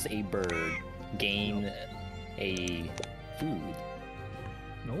kills a bird, gain a food.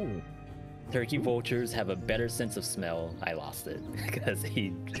 No. Turkey vultures have a better sense of smell. I lost it because he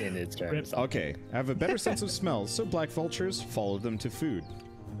in its turn. Okay, have a better sense of smell, so black vultures follow them to food.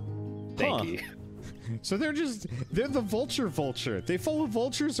 Thank you. So they're the vulture. They follow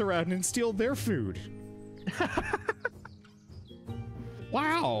vultures around and steal their food.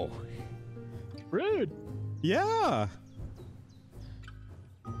 Wow. Rude. Yeah.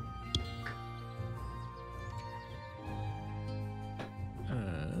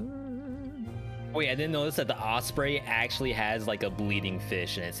 Wait, I didn't notice that the osprey actually has like a bleeding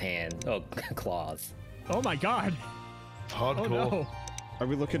fish in its hand. Oh, claws. Oh my god. Hardcore. Oh no. Are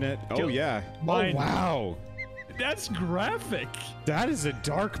we looking at? Oh yeah. Mine. Oh wow. That's graphic. That is a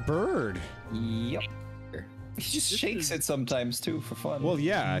dark bird. Yep. He just shakes it sometimes too for fun. Well,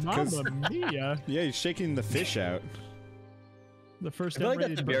 yeah, because Mamma mia. yeah, he's shaking the fish out. The first I feel like ever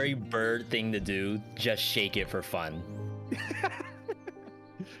that's a very bird thing to do. Just shake it for fun.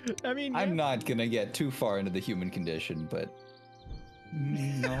 I mean, I'm not gonna get too far into the human condition, but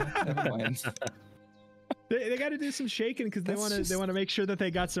no, never mind. They got to do some shaking because they want to make sure that they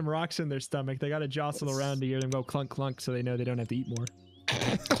got some rocks in their stomach. They got to jostle around to hear them go clunk clunk, so they know they don't have to eat more.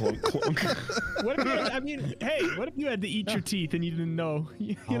 Clunk, clunk. What if I mean, hey, what if you had to eat your teeth and you didn't know?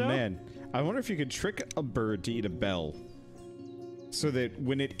 You know? Man, I wonder if you could trick a bird to eat a bell, so that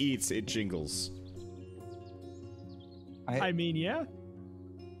when it eats, it jingles. I mean, yeah.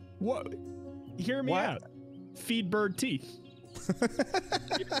 What? Hear me out. Feed bird teeth.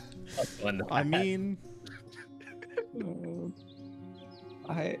 I mean,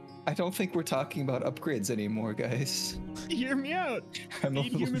 I don't think we're talking about upgrades anymore, guys. Hear me out. I'm a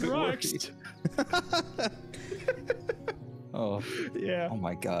Feed little human bit rocks. worried. Oh, Yeah. oh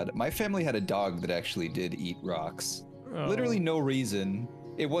my god. My family had a dog that actually did eat rocks. Oh. Literally no reason.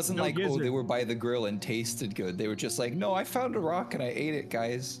 It wasn't No like, oh, gizzard. they were by the grill and tasted good. They were just like, no, I found a rock and I ate it,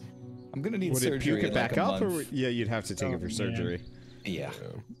 guys. I'm gonna need would it surgery puke it in back like a up, month. or yeah, you'd have to take Oh, it for man. surgery. Yeah.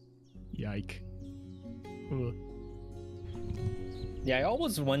 Yike. Ugh. Yeah, I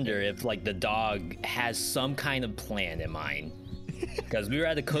always wonder if like the dog has some kind of plan in mind. Because we were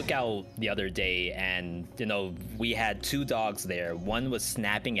at a cookout the other day, and you know we had two dogs there. One was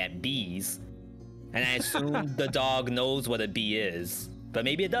snapping at bees, and I assume the dog knows what a bee is, but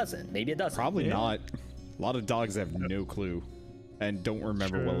maybe it doesn't. Maybe it doesn't. Probably Yeah. not. A lot of dogs have no clue and don't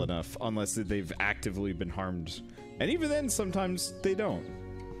remember well True. enough unless they've actively been harmed. And even then, sometimes they don't.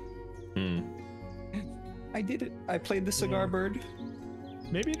 I did it. I played the cigar bird.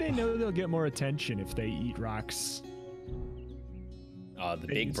 Maybe they know they'll get more attention if they eat rocks. The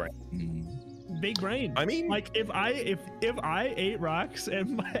big brain. Big brain. I mean, Like if I ate rocks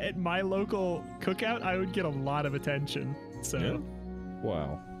at my local cookout, I would get a lot of attention. So Yeah.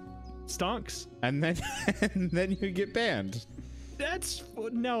 Wow. stonks. And then and then you get banned. That's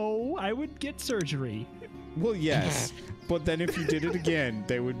no. I would get surgery. Well, yes. But then if you did it again,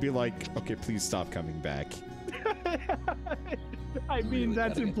 they would be like, okay, please stop coming back. I mean, Really that's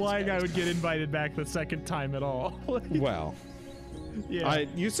gotta get implying this I would get invited back the second time at all. Well, Yeah,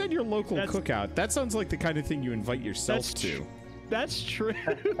 you said your local That's- cookout. That sounds like the kind of thing you invite yourself That's to. that's true.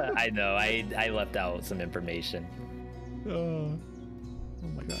 I know. I left out some information. Oh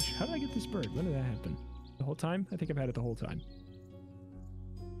my gosh, how did I get this bird? When did that happen? The whole time? I think I've had it the whole time.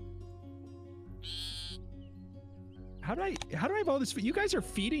 How do I have all this? You guys are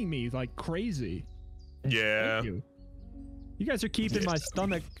feeding me like crazy. yeah. Thank you. You guys are keeping my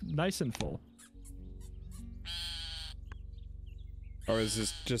stomach nice and full. Or is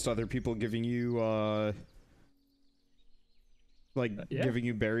this just other people giving you, Yeah. giving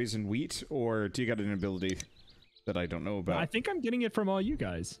you berries and wheat? Or do you got an ability that I don't know about? I think I'm getting it from all you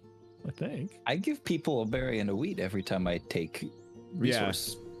guys. I think. I give people a berry and a wheat every time I take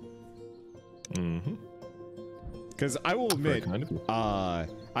resource. Mm-hmm. Because I will admit, kind of you.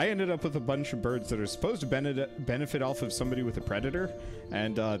 I ended up with a bunch of birds that are supposed to benefit off of somebody with a predator,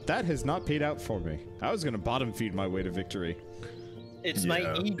 and that has not paid out for me. I was going to bottom feed my way to victory. It's Yeah. my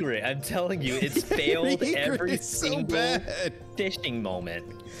egret. I'm telling you, it's failed Egret every is so single bad. fishing moment.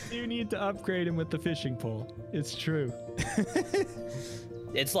 You need to upgrade him with the fishing pole. It's true.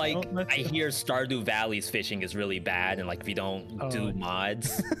 It's like Don't mess I it up. hear Stardew Valley's fishing is really bad, and like if you don't do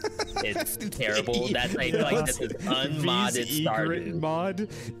mods, it's terrible. That's I feel like this is unmodded V's egret Stardew. mod,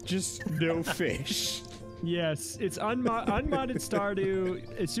 just no fish. Yes, it's unmodded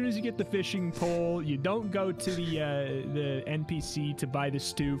Stardew. As soon as you get the fishing pole, you don't go to the NPC to buy the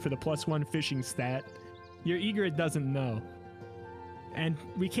stew for the +1 fishing stat. Your egret doesn't know, and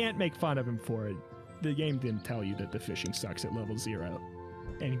we can't make fun of him for it. The game didn't tell you that the fishing sucks at level 0,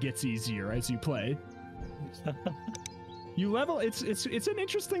 and gets easier as you play. You level. It's an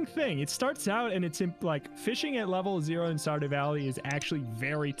interesting thing. It starts out and it's like fishing at level 0 in Stardew Valley is actually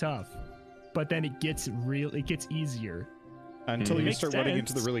very tough, but then it gets easier until you start running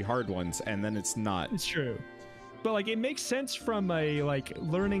into the really hard ones, and then it's not. It's true. But like it makes sense from a like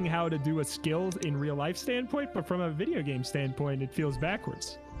learning how to do a skill in real life standpoint, but from a video game standpoint, it feels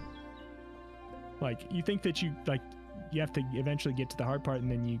backwards. Like you think that you have to eventually get to the hard part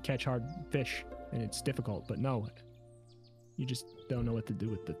and then you catch hard fish and it's difficult, but no. You just don't know what to do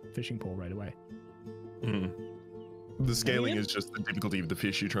with the fishing pole right away. The scaling is just the difficulty of the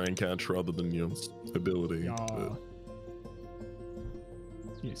fish you try and catch rather than your ability.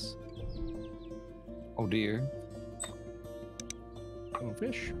 Yes. Oh dear. Oh,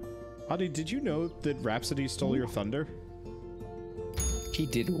 fish. Adi, did you know that Rhapsody stole your thunder? He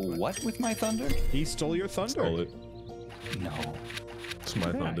did what with my thunder? He stole your thunder. Stole it. No. It's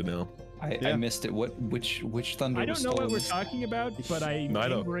my thunder now. I missed it. Which thunder? I don't know what we're talking about, but I'm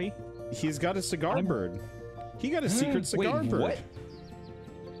angry. He's got a cigar bird. He got a secret cigar bird. What?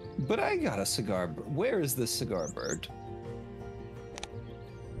 But I got a cigar bird. Where is this cigar bird?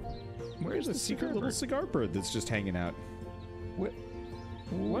 Where's the secret little cigar bird that's just hanging out? What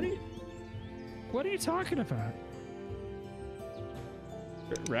are you talking about?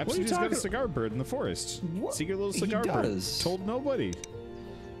 Rhapsody's got a cigar bird in the forest. What? Secret little cigar bird. Told nobody.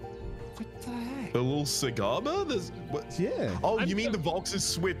 What the heck? A little cigar bird? What? Yeah. Oh, you mean the Vox's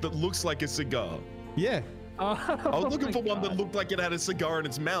Swift that looks like a cigar? Yeah. I was looking for one that looked like it had a cigar in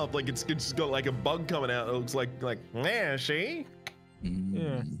its mouth, like it's got like a bug coming out. It looks like yeah, see?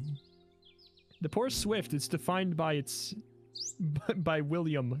 Yeah. The poor Swift is defined by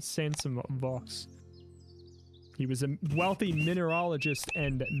William Sansom Vox. He was a wealthy mineralogist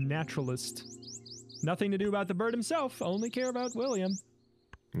and naturalist. Nothing to do about the bird himself, only care about William.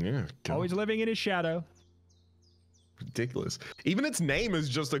 Yeah. God. Always living in his shadow. Ridiculous. Even its name is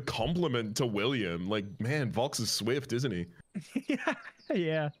just a compliment to William. Like, man, Vox is swift, isn't he?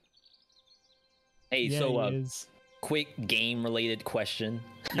 Yeah. Hey, yeah, so quick game-related question.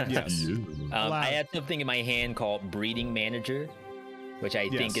 Yes. I had something in my hand called Breeding Manager, which I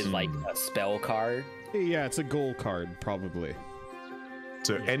think is like a spell card. Yeah, it's a goal card, probably.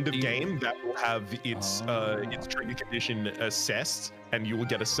 So end of game, that will have its trigger condition assessed, and you will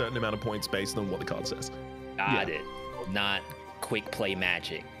get a certain amount of points based on what the card says. Got it. Not quick play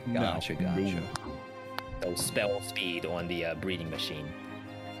magic. Gotcha. So spell speed on the breeding machine.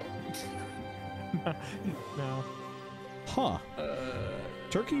 No. Huh.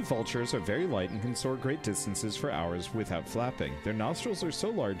 Turkey vultures are very light and can soar great distances for hours without flapping. Their nostrils are so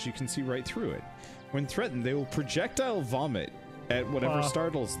large you can see right through it. When threatened, they will projectile vomit at whatever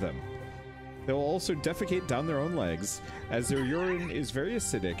startles them. They will also defecate down their own legs, as their urine is very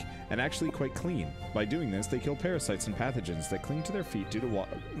acidic and actually quite clean. By doing this, they kill parasites and pathogens that cling to their feet due to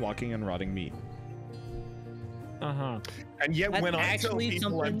walking on rotting meat. And yet when I tell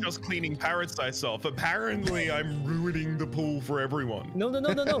people I'm just cleaning parasites off, apparently I'm ruining the pool for everyone. No.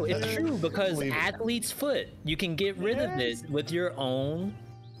 It's true, because athlete's foot, you can get rid of it with your own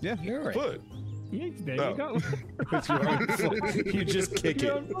urine. Foot. Yeah, there you go. With your own foot. You just kick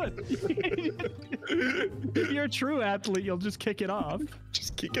it. If you're a true athlete, you'll just kick it off.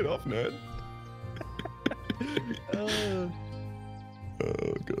 Just kick it off, nerd. Oh,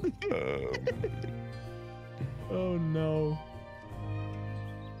 God. Oh, no.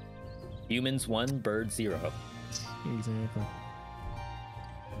 Humans 1, bird 0. Exactly.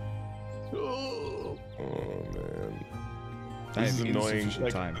 Oh, man. This is annoying.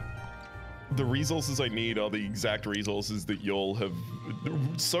 Like, time. The resources I need are the exact resources that y'all have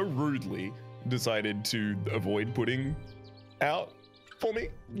so rudely decided to avoid putting out for me.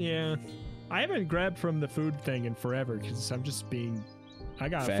 Yeah. I haven't grabbed from the food thing in forever because I'm just being... I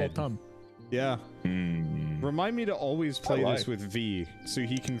got a full tongue. Yeah. Remind me to always play this with V so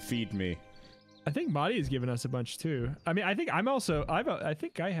he can feed me. I think Marty has given us a bunch too. I mean, I think I'm also... I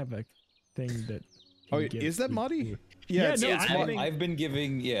think I have a thing that... Oh, is that Marty? Yeah, I've been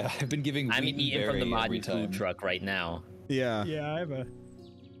giving I'm eating from the Marty time. food truck right now. Yeah. Yeah,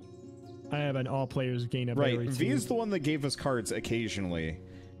 I have an all players gain ability. Right, V is the one that gave us cards occasionally.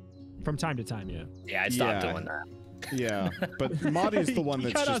 From time to time, yeah. Yeah, I stopped doing that. Yeah, but Marty's the one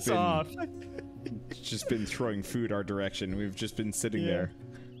that's just been throwing food our direction. We've just been sitting there,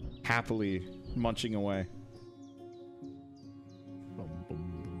 happily munching away.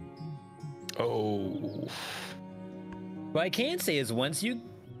 Oh. What I can say is once you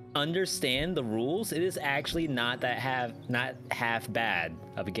understand the rules, it is actually not half bad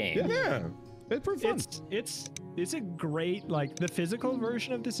of a game. Yeah, it's pretty fun. It's it's a great, like, the physical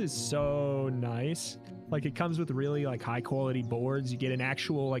version of this is so nice. Like, it comes with really, like, high quality boards. You get an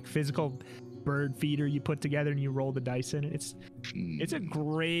actual, like, physical bird feeder you put together and you roll the dice in it. It's a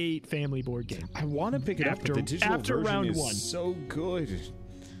great family board game. I want to pick it up, but the digital version round is one. so good.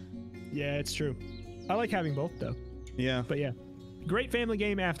 Yeah, it's true. I like having both, though. Yeah. But yeah, great family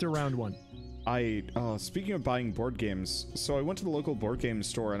game after round one. Speaking of buying board games, so I went to the local board game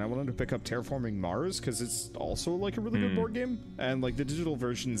store and I wanted to pick up Terraforming Mars because it's also like a really good board game, and like the digital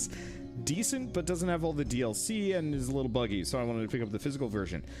version's decent but doesn't have all the DLC and is a little buggy, so I wanted to pick up the physical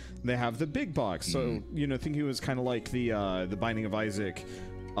version. They have the big box, so you know, thinking it was kind of like the Binding of Isaac.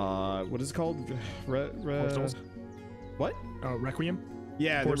 What is it called? What? Oh, Requiem.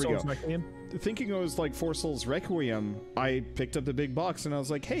 Yeah, Four there we Souls go. Requiem. Thinking it was like Four Souls Requiem, I picked up the big box and I was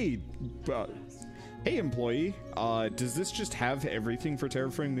like, hey employee, does this just have everything for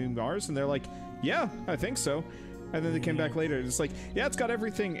Terraforming Mars? And they're like, yeah, I think so. And then they came back later and it's like, yeah, it's got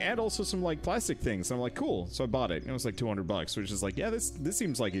everything and also some like plastic things. And I'm like, cool. So I bought it and it was like $200, which is like, yeah, this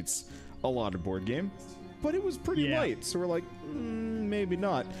seems like it's a lot of board game, but it was pretty light. So we're like, maybe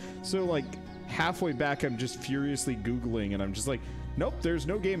not. So like halfway back, I'm just furiously Googling and I'm just like, nope, there's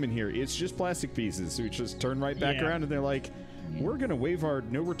no game in here. It's just plastic pieces. So we just turn right back around and they're like, we're going to waive our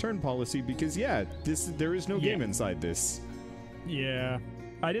no return policy because there is no game inside this. Yeah.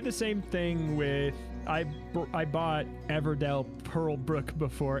 I did the same thing with, I bought Everdell Pearlbrook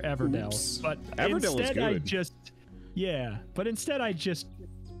before Everdell. Oops. But Everdell instead is good. I just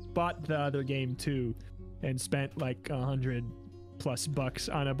bought the other game too and spent like $100+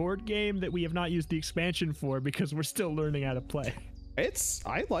 on a board game that we have not used the expansion for because we're still learning how to play.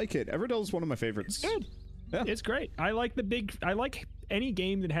 I like it. Everdell is one of my favorites. It's good. Yeah. It's great. I like any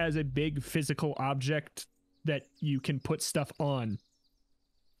game that has a big physical object that you can put stuff on.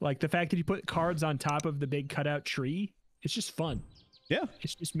 Like the fact that you put cards on top of the big cutout tree, it's just fun. Yeah.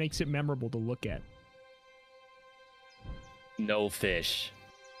 It just makes it memorable to look at. No fish.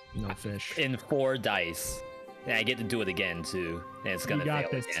 No fish. In 4 dice. And I get to do it again too. And it's gonna fail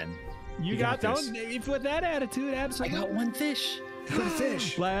again. You got this. With that attitude, absolutely. I got 1 fish. Good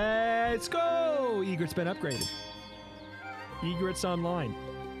fish. Let's go. Egret's been upgraded. Egret's online.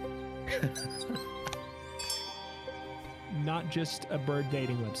 Not just a bird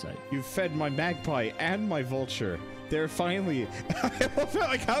dating website. You fed my magpie and my vulture. They're finally. I love how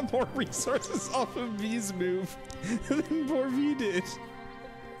I got more resources off of V's move than poor V did.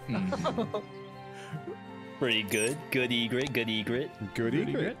 Pretty good. Good egret. Good egret. Good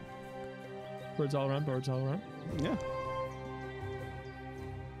egret. Birds all around. Birds all around. Yeah.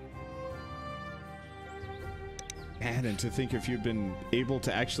 Man, and to think if you'd been able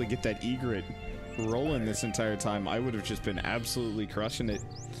to actually get that egret rolling this entire time, I would have just been absolutely crushing it.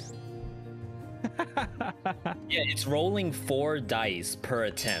 Yeah, it's rolling 4 dice per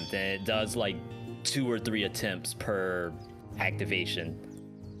attempt, and it does like 2 or 3 attempts per activation.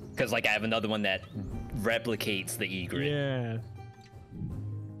 Because like I have another one that replicates the egret. Yeah.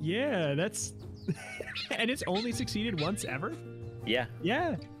 Yeah, that's... And it's only succeeded once ever? Yeah.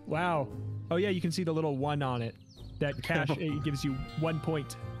 Yeah. Wow. Oh yeah, you can see the little 1 on it. That cash it gives you 1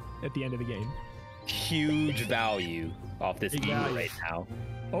 point at the end of the game. Huge value off this egret right now.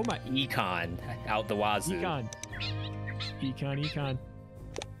 Oh my. Econ out the wazoo. Econ.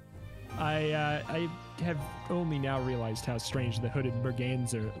 I have only now realized how strange the hooded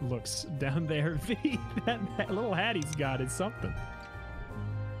merganser looks down there. that little hat he's got is something.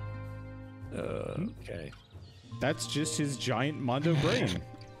 Okay. That's just his giant Mondo brain.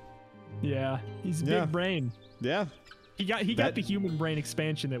 Yeah, he's big brain. Yeah. He got the human brain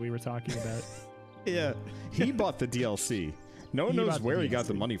expansion that we were talking about. Yeah. He bought the DLC. No one knows where he got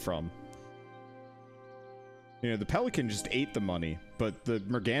the money from. You know, the Pelican just ate the money, but the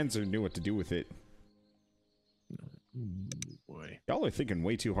Merganser knew what to do with it. Boy. Y'all are thinking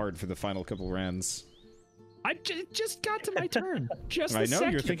way too hard for the final couple rounds. I just got to my turn. I know,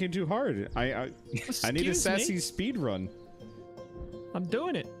 you're thinking too hard. I need a sassy speed run. I'm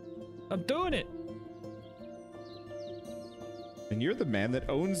doing it. And you're the man that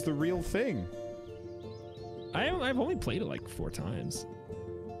owns the real thing. I've only played it like 4 times.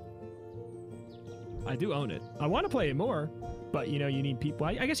 I do own it. I want to play it more, but you know, you need people.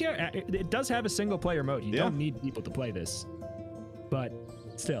 I guess it does have a single player mode. You don't need people to play this, but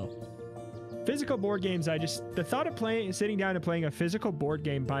still. Physical board games, the thought of sitting down and playing a physical board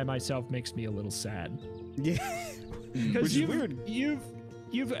game by myself makes me a little sad. Yeah. Because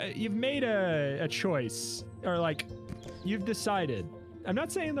you've made a choice, or like you've decided. I'm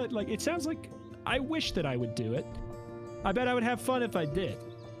not saying that, like, it sounds like I wish that I would do it. I bet I would have fun if I did.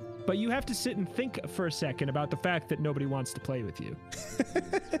 but you have to sit and think for a second about the fact that nobody wants to play with you.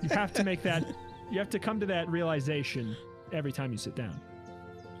 You have to make that, you have to come to that realization every time you sit down.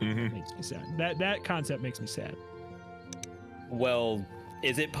 It makes me sad. That concept makes me sad. Well,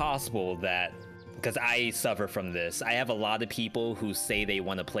 is it possible that, because I suffer from this, I have a lot of people who say they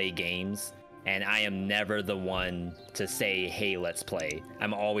want to play games, and I am never the one to say, hey, let's play.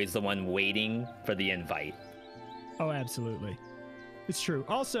 I'm always the one waiting for the invite. Oh, absolutely. It's true.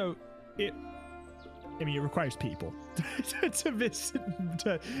 Also, it requires people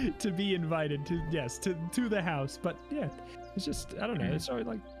to be invited to the house. But yeah, it's just, I don't know. It's always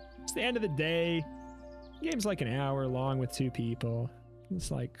like, it's the end of the day. The game's like an hour long with 2 people. It's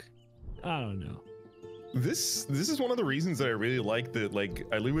like, I don't know. This is one of the reasons that I really like that. Like,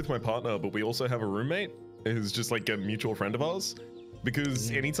 I live with my partner, but we also have a roommate who's just like a mutual friend of ours.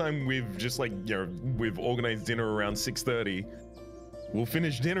 Because anytime we've just like, we've organized dinner around 6:30, we'll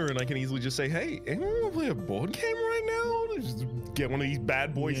finish dinner and I can easily just say, hey, anyone want to play a board game right now? Just get one of these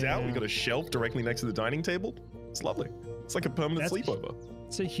bad boys out. We got a shelf directly next to the dining table. It's lovely. It's like a permanent sleepover.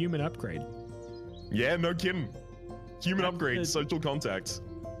 It's a human upgrade. Yeah, no kidding. Human upgrade, social contact.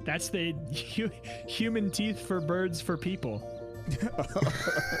 That's the human teeth for birds for people.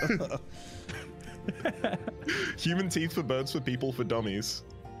 Human teeth for birds for people for dummies.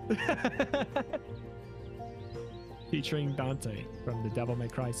 Featuring Dante from the Devil May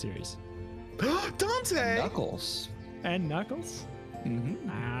Cry series. Dante! Knuckles. And Knuckles? Mm-hmm.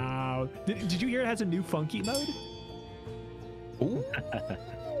 Wow. Did you hear it has a new funky mode? Ooh.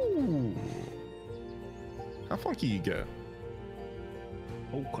 How funky you go?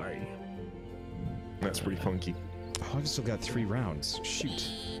 Okay. That's pretty funky. Oh, I've still got 3 rounds. Shoot.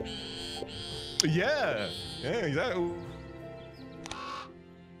 Yeah, exactly.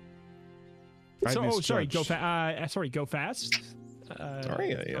 Sorry, go fast. Sorry, go fast.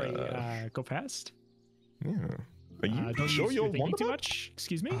 Go fast. Yeah. Are you don't sure you're thinking too Wonderboy? much?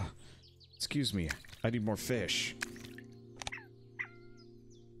 Excuse me. Excuse me. I need more fish.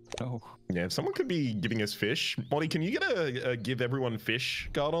 Oh. Yeah, if someone could be giving us fish. Molly, can you get a give everyone fish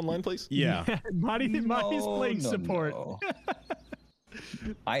card online, please? Yeah. Marty's playing support. No.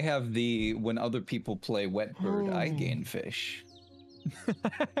 I have the when other people play wet bird, I gain fish.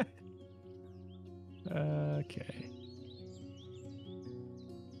 Okay.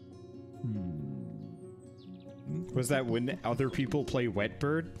 Was that when other people play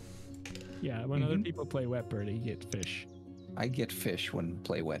Wetbird? Yeah, when other people play wet bird, you get fish. I get fish when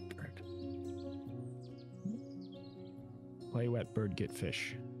play wet bird. Play wet bird, get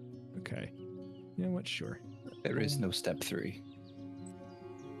fish. Okay. You know what? Sure. There is no step 3.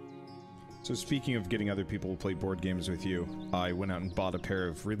 So speaking of getting other people to play board games with you, I went out and bought a pair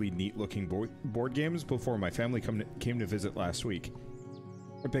of really neat looking board games before my family came to visit last week.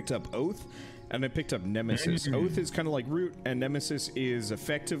 I picked up Oath and I picked up Nemesis. Oath is kind of like Root and Nemesis is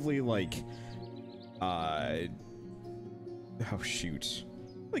effectively like oh shoot,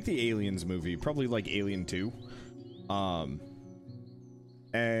 like the Aliens movie, probably like Alien 2.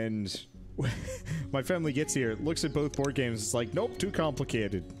 And my family gets here, looks at both board games, it's like, nope, too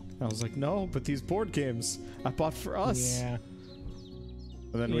complicated. I was like, no, but these board games I bought for us. Yeah.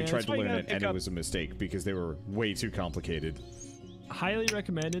 And then we tried to learn it, and it was a mistake because they were way too complicated. Highly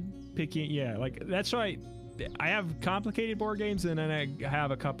recommended picking. Yeah, like that's right. I have complicated board games, and then I have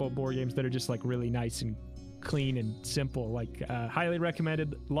a couple board games that are just like really nice and clean and simple. Like highly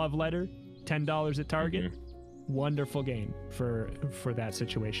recommended. Love Letter, $10 at Target. Wonderful game for that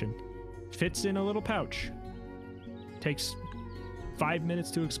situation. Fits in a little pouch. Takes 5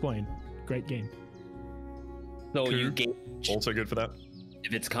 minutes to explain. Great game. So you gauge Also good for that.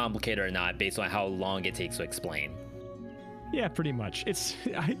 if it's complicated or not based on how long it takes to explain. Yeah, pretty much. It's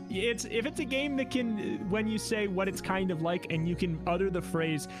if it's a game that can, when you say what it's kind of like, and you can utter the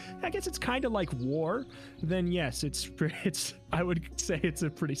phrase, I guess it's kind of like war, then yes, it's I would say it's a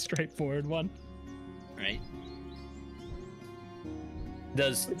pretty straightforward one. Right.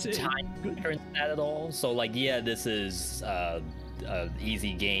 Does time factor into that at all? So like, yeah, this is a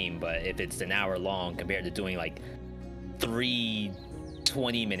easy game, but if it's an hour long compared to doing like 3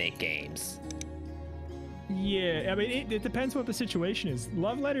 20-minute games. Yeah, I mean, it depends what the situation is.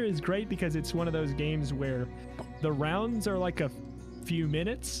 Love Letter is great because it's one of those games where the rounds are like a few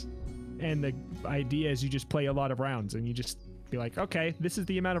minutes, and the idea is you just play a lot of rounds, and you just be like, okay, this is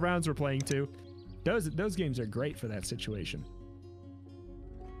the amount of rounds we're playing to. Those games are great for that situation.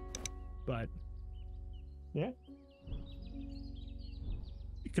 But, yeah.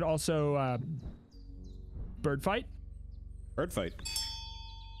 You could also bird fight. Bird fight.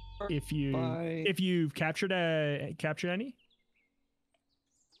 If you've captured any.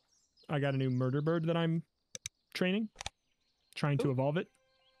 I got a new murder bird that I'm training, trying to evolve it.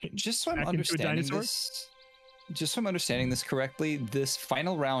 Just so I'm understanding this. Just so I'm understanding this correctly, this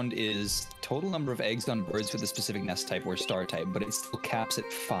final round is total number of eggs on birds with a specific nest type or star type, but it still caps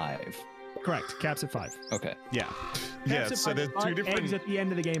at 5. Correct. Caps at 5. Okay. Yeah. Yeah. So there's 2 different eggs at the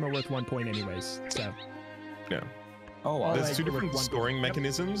end of the game are worth 1 point anyways. So. Yeah. Oh, wow. There's 2 different scoring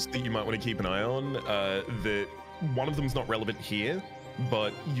mechanisms that you might want to keep an eye on. That one of them is not relevant here,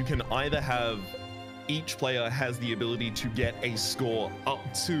 but you can either have each player has the ability to get a score up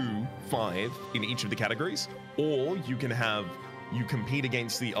to 5 in each of the categories, or you can have you compete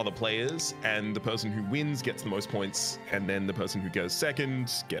against the other players, and the person who wins gets the most points, and then the person who goes second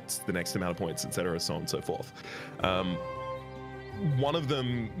gets the next amount of points, etc., so on and so forth. One of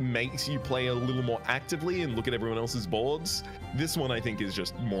them makes you play a little more actively and look at everyone else's boards. This one, I think, is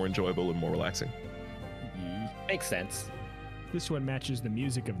just more enjoyable and more relaxing. Makes sense. This one matches the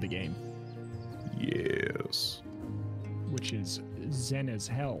music of the game. Yes. Which is zen as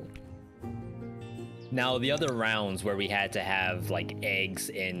hell. Now, the other rounds where we had to have like eggs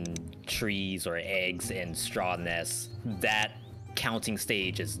in trees or eggs in straw nests, that counting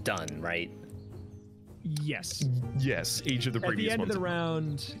stage is done, right? Yes. Yes, each of the previous ones. At the end of the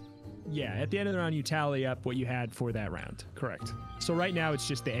round, yeah, at the end of the round, you tally up what you had for that round. Correct. So right now, it's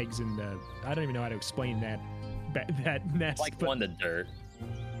just the eggs in the. I don't even know how to explain that nest. Like on the dirt.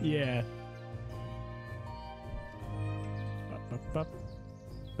 Yeah. But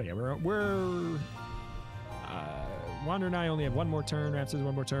yeah, we're Wander and I only have 1 more turn. Raps has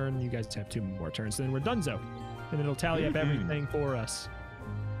 1 more turn. You guys have 2 more turns. Then we're donezo, and then it'll tally up everything for us.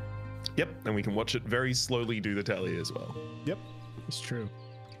 Yep, and we can watch it very slowly do the tally as well. Yep, it's true.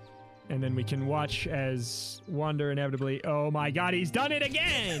 And then we can watch as Wander inevitably. Oh my God, he's done it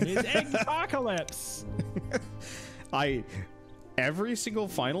again! His egg apocalypse. Every single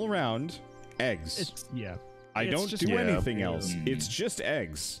final round, eggs. Yeah. I don't do anything else. It's just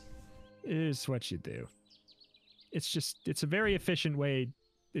eggs. It is what you do. It's a very efficient way.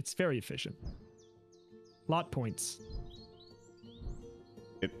 It's very efficient. Lot points.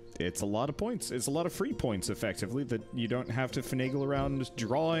 It's a lot of points. It's a lot of free points, effectively, that you don't have to finagle around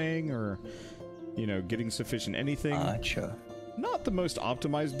drawing or, getting sufficient anything. Gotcha. Not the most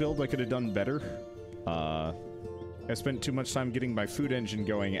optimized build. I could have done better. I spent too much time getting my food engine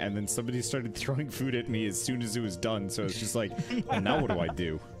going, and then somebody started throwing food at me as soon as it was done, so it's just like, well, now what do I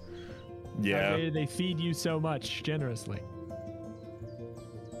do? Yeah. Why do they feed you so much generously?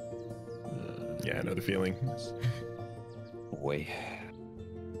 Yeah, I know the feeling. Boy.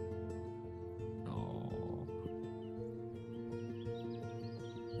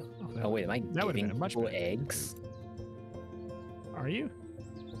 Oh wait, am I giving people eggs? Are you?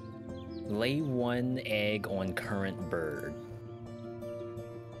 Lay 1 egg on current bird.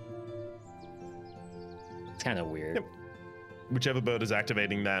 It's kind of weird. Yep. Whichever bird is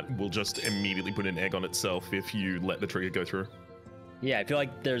activating that will just immediately put an egg on itself if you let the trigger go through. Yeah, I feel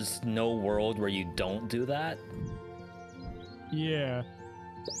like there's no world where you don't do that. Yeah.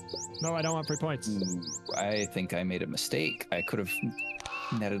 No, I don't want free points. I think I made a mistake. I could have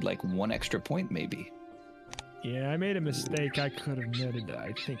netted like 1 extra point, maybe. Yeah, I made a mistake. I could have netted,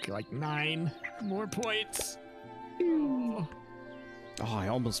 I think, like 9 more points. Oh, I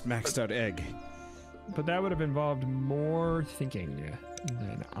almost maxed out egg. But that would have involved more thinking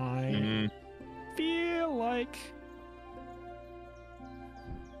than I feel like.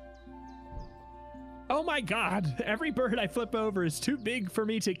 Oh my God! Every bird I flip over is too big for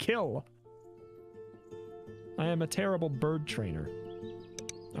me to kill. I am a terrible bird trainer.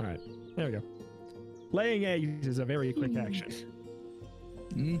 All right, there we go. Laying eggs is a very quick action.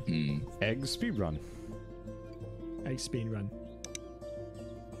 Egg speedrun. Egg speedrun.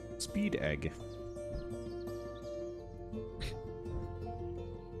 Speed egg.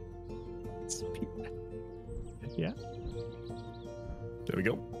 Yeah. There we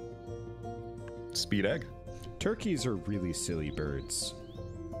go. Speed egg. Turkeys are really silly birds.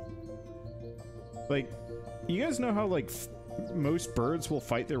 Like, you guys know how, like, most birds will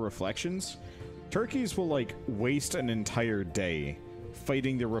fight their reflections? Turkeys will, like, waste an entire day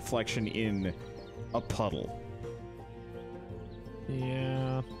fighting their reflection in a puddle.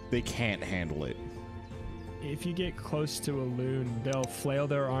 Yeah. They can't handle it. If you get close to a loon, they'll flail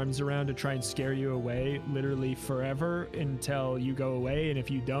their arms around to try and scare you away literally forever until you go away, and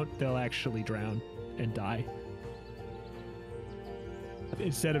if you don't, they'll actually drown and die.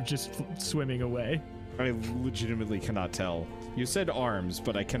 Instead of just swimming away. I legitimately cannot tell. You said arms,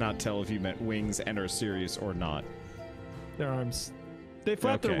 but I cannot tell if you meant wings and are serious or not. Their arms. They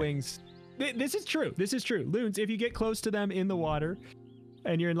flap their wings. This is true. This is true. Loons, if you get close to them in the water,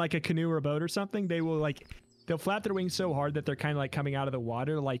 and you're in like a canoe or a boat or something, they'll flap their wings so hard that they're kind of like coming out of the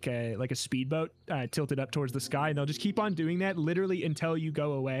water like a speedboat tilted up towards the sky, and they'll just keep on doing that literally until you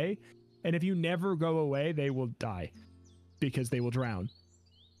go away. And if you never go away, they will die because they will drown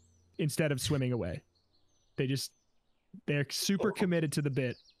instead of swimming away. They're super committed to the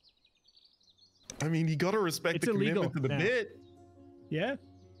bit. I mean, you gotta respect the commitment to the bit. Yeah,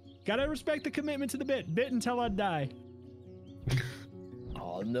 gotta respect the commitment to the bit. Bit until I die.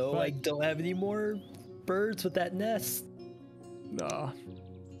 Oh no, I don't have any more birds with that nest. No.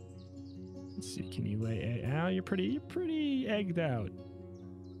 Let's see, can you lay egg? Oh, you're pretty egged out.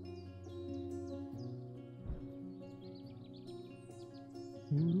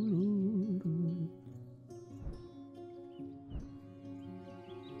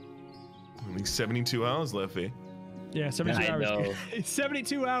 Only 72 hours left, eh? Yeah, 72 I hours. know.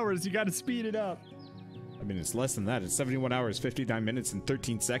 72 hours, you gotta speed it up. I mean, it's less than that. It's 71 hours, 59 minutes, and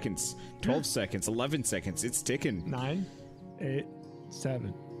 13 seconds. 12 seconds, 11 seconds. It's ticking. 9, 8,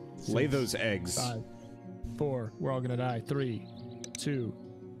 7. Lay those eggs. 5, 4. We're all gonna die. 3, 2,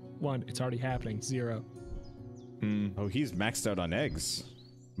 1. It's already happening. 0. Oh, he's maxed out on eggs.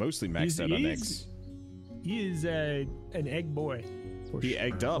 Mostly maxed out on eggs. He is an egg boy. He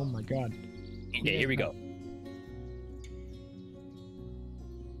egged up. Oh my god. Okay, here we go.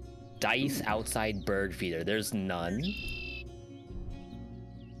 Dice outside bird feeder. There's none.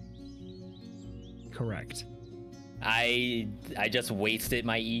 Correct. I just wasted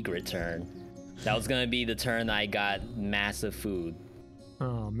my egret turn. That was gonna be the turn I got massive food.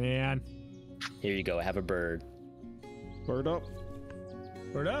 Oh man. Here you go. Have a bird. Bird up.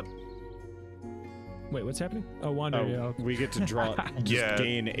 Bird up. Wait, what's happening? Oh, wander. Oh, we get to draw. Yeah.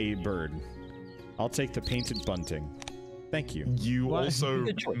 Gain a bird. I'll take the painted bunting. Thank you. You also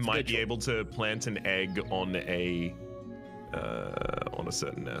Good choice, might good be choice. able to plant an egg on a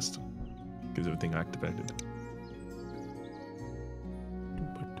certain nest because everything activated.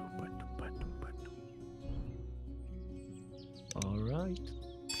 All right.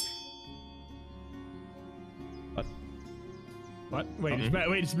 What? Wait,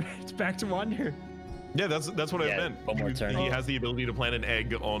 it's back to wander. Yeah, that's what I meant. one more turn. He has the ability to plant an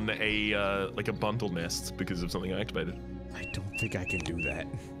egg on a like a bundle nest because of something activated. I don't think I can do that.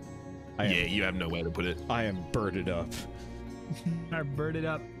 Yeah, you have nowhere to put it. I am birded up. I birded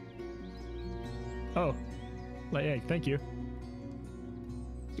up. Oh, lay egg. Thank you.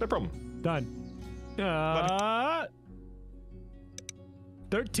 No problem. Done.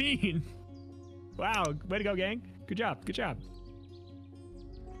 13. Wow, way to go, gang. Good job. Good job.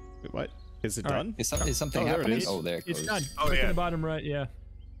 Wait, what? Is it All done? Is something there it happening? is. Oh, there it goes. It's done. Oh, Click in yeah. the bottom right. Yeah.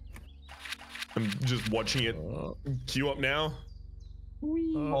 I'm just watching it queue up now.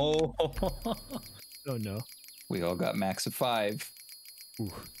 Oh, Oh no. we all got max of 5.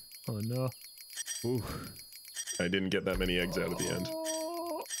 Oh no. Ooh. I didn't get that many eggs out at the end,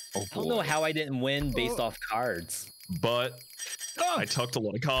 Oh, I don't know how I didn't win based off cards. but Oh, I tucked a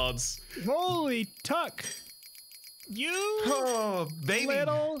lot of cards. holy Tuck. You Oh, baby!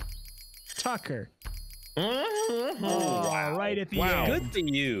 little Tucker. Oh, Oh, right at the Wow. end. Good for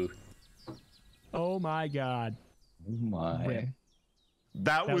you. Oh my god. Oh my. Rip.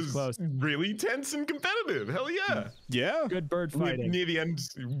 That That was was close. really tense and competitive. Hell yeah! Yeah. Good bird fighting. Near the end,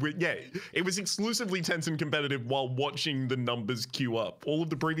 yeah, it was exclusively tense and competitive while watching the numbers queue up. All of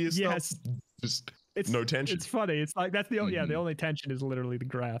the previous Yes. stuff, just It's no tension. It's funny. It's like that's the the only tension is literally the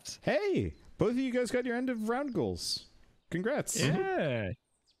graphs. Hey, both of you guys got your end of round goals. Congrats. Yeah.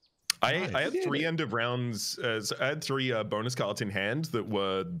 I had 3 end of rounds. So I had 3 bonus cards in hand that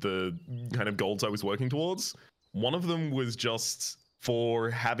were the kind of goals I was working towards. One of them was just for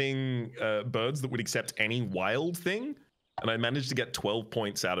having birds that would accept any wild thing, and I managed to get 12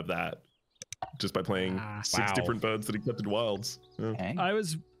 points out of that just by playing 6 Wow. different birds that accepted wilds. Yeah. Okay.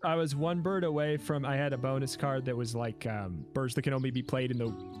 I was one bird away from. I had a bonus card that was like birds that can only be played in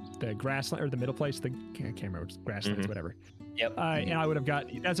the grassland or the middle place. I can't remember. Grasslands, whatever. Yep. And I would have got.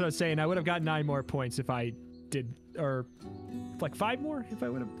 That's what I was saying. I would have got 9 more points if I did, or like 5 more if I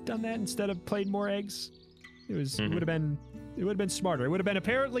would have done that instead of played more eggs. It was. It would have been. It would have been smarter. It would have been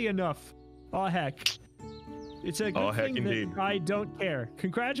apparently enough. Oh heck. It's a good Oh, heck, thing indeed. that I don't care.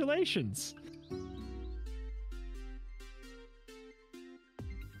 Congratulations.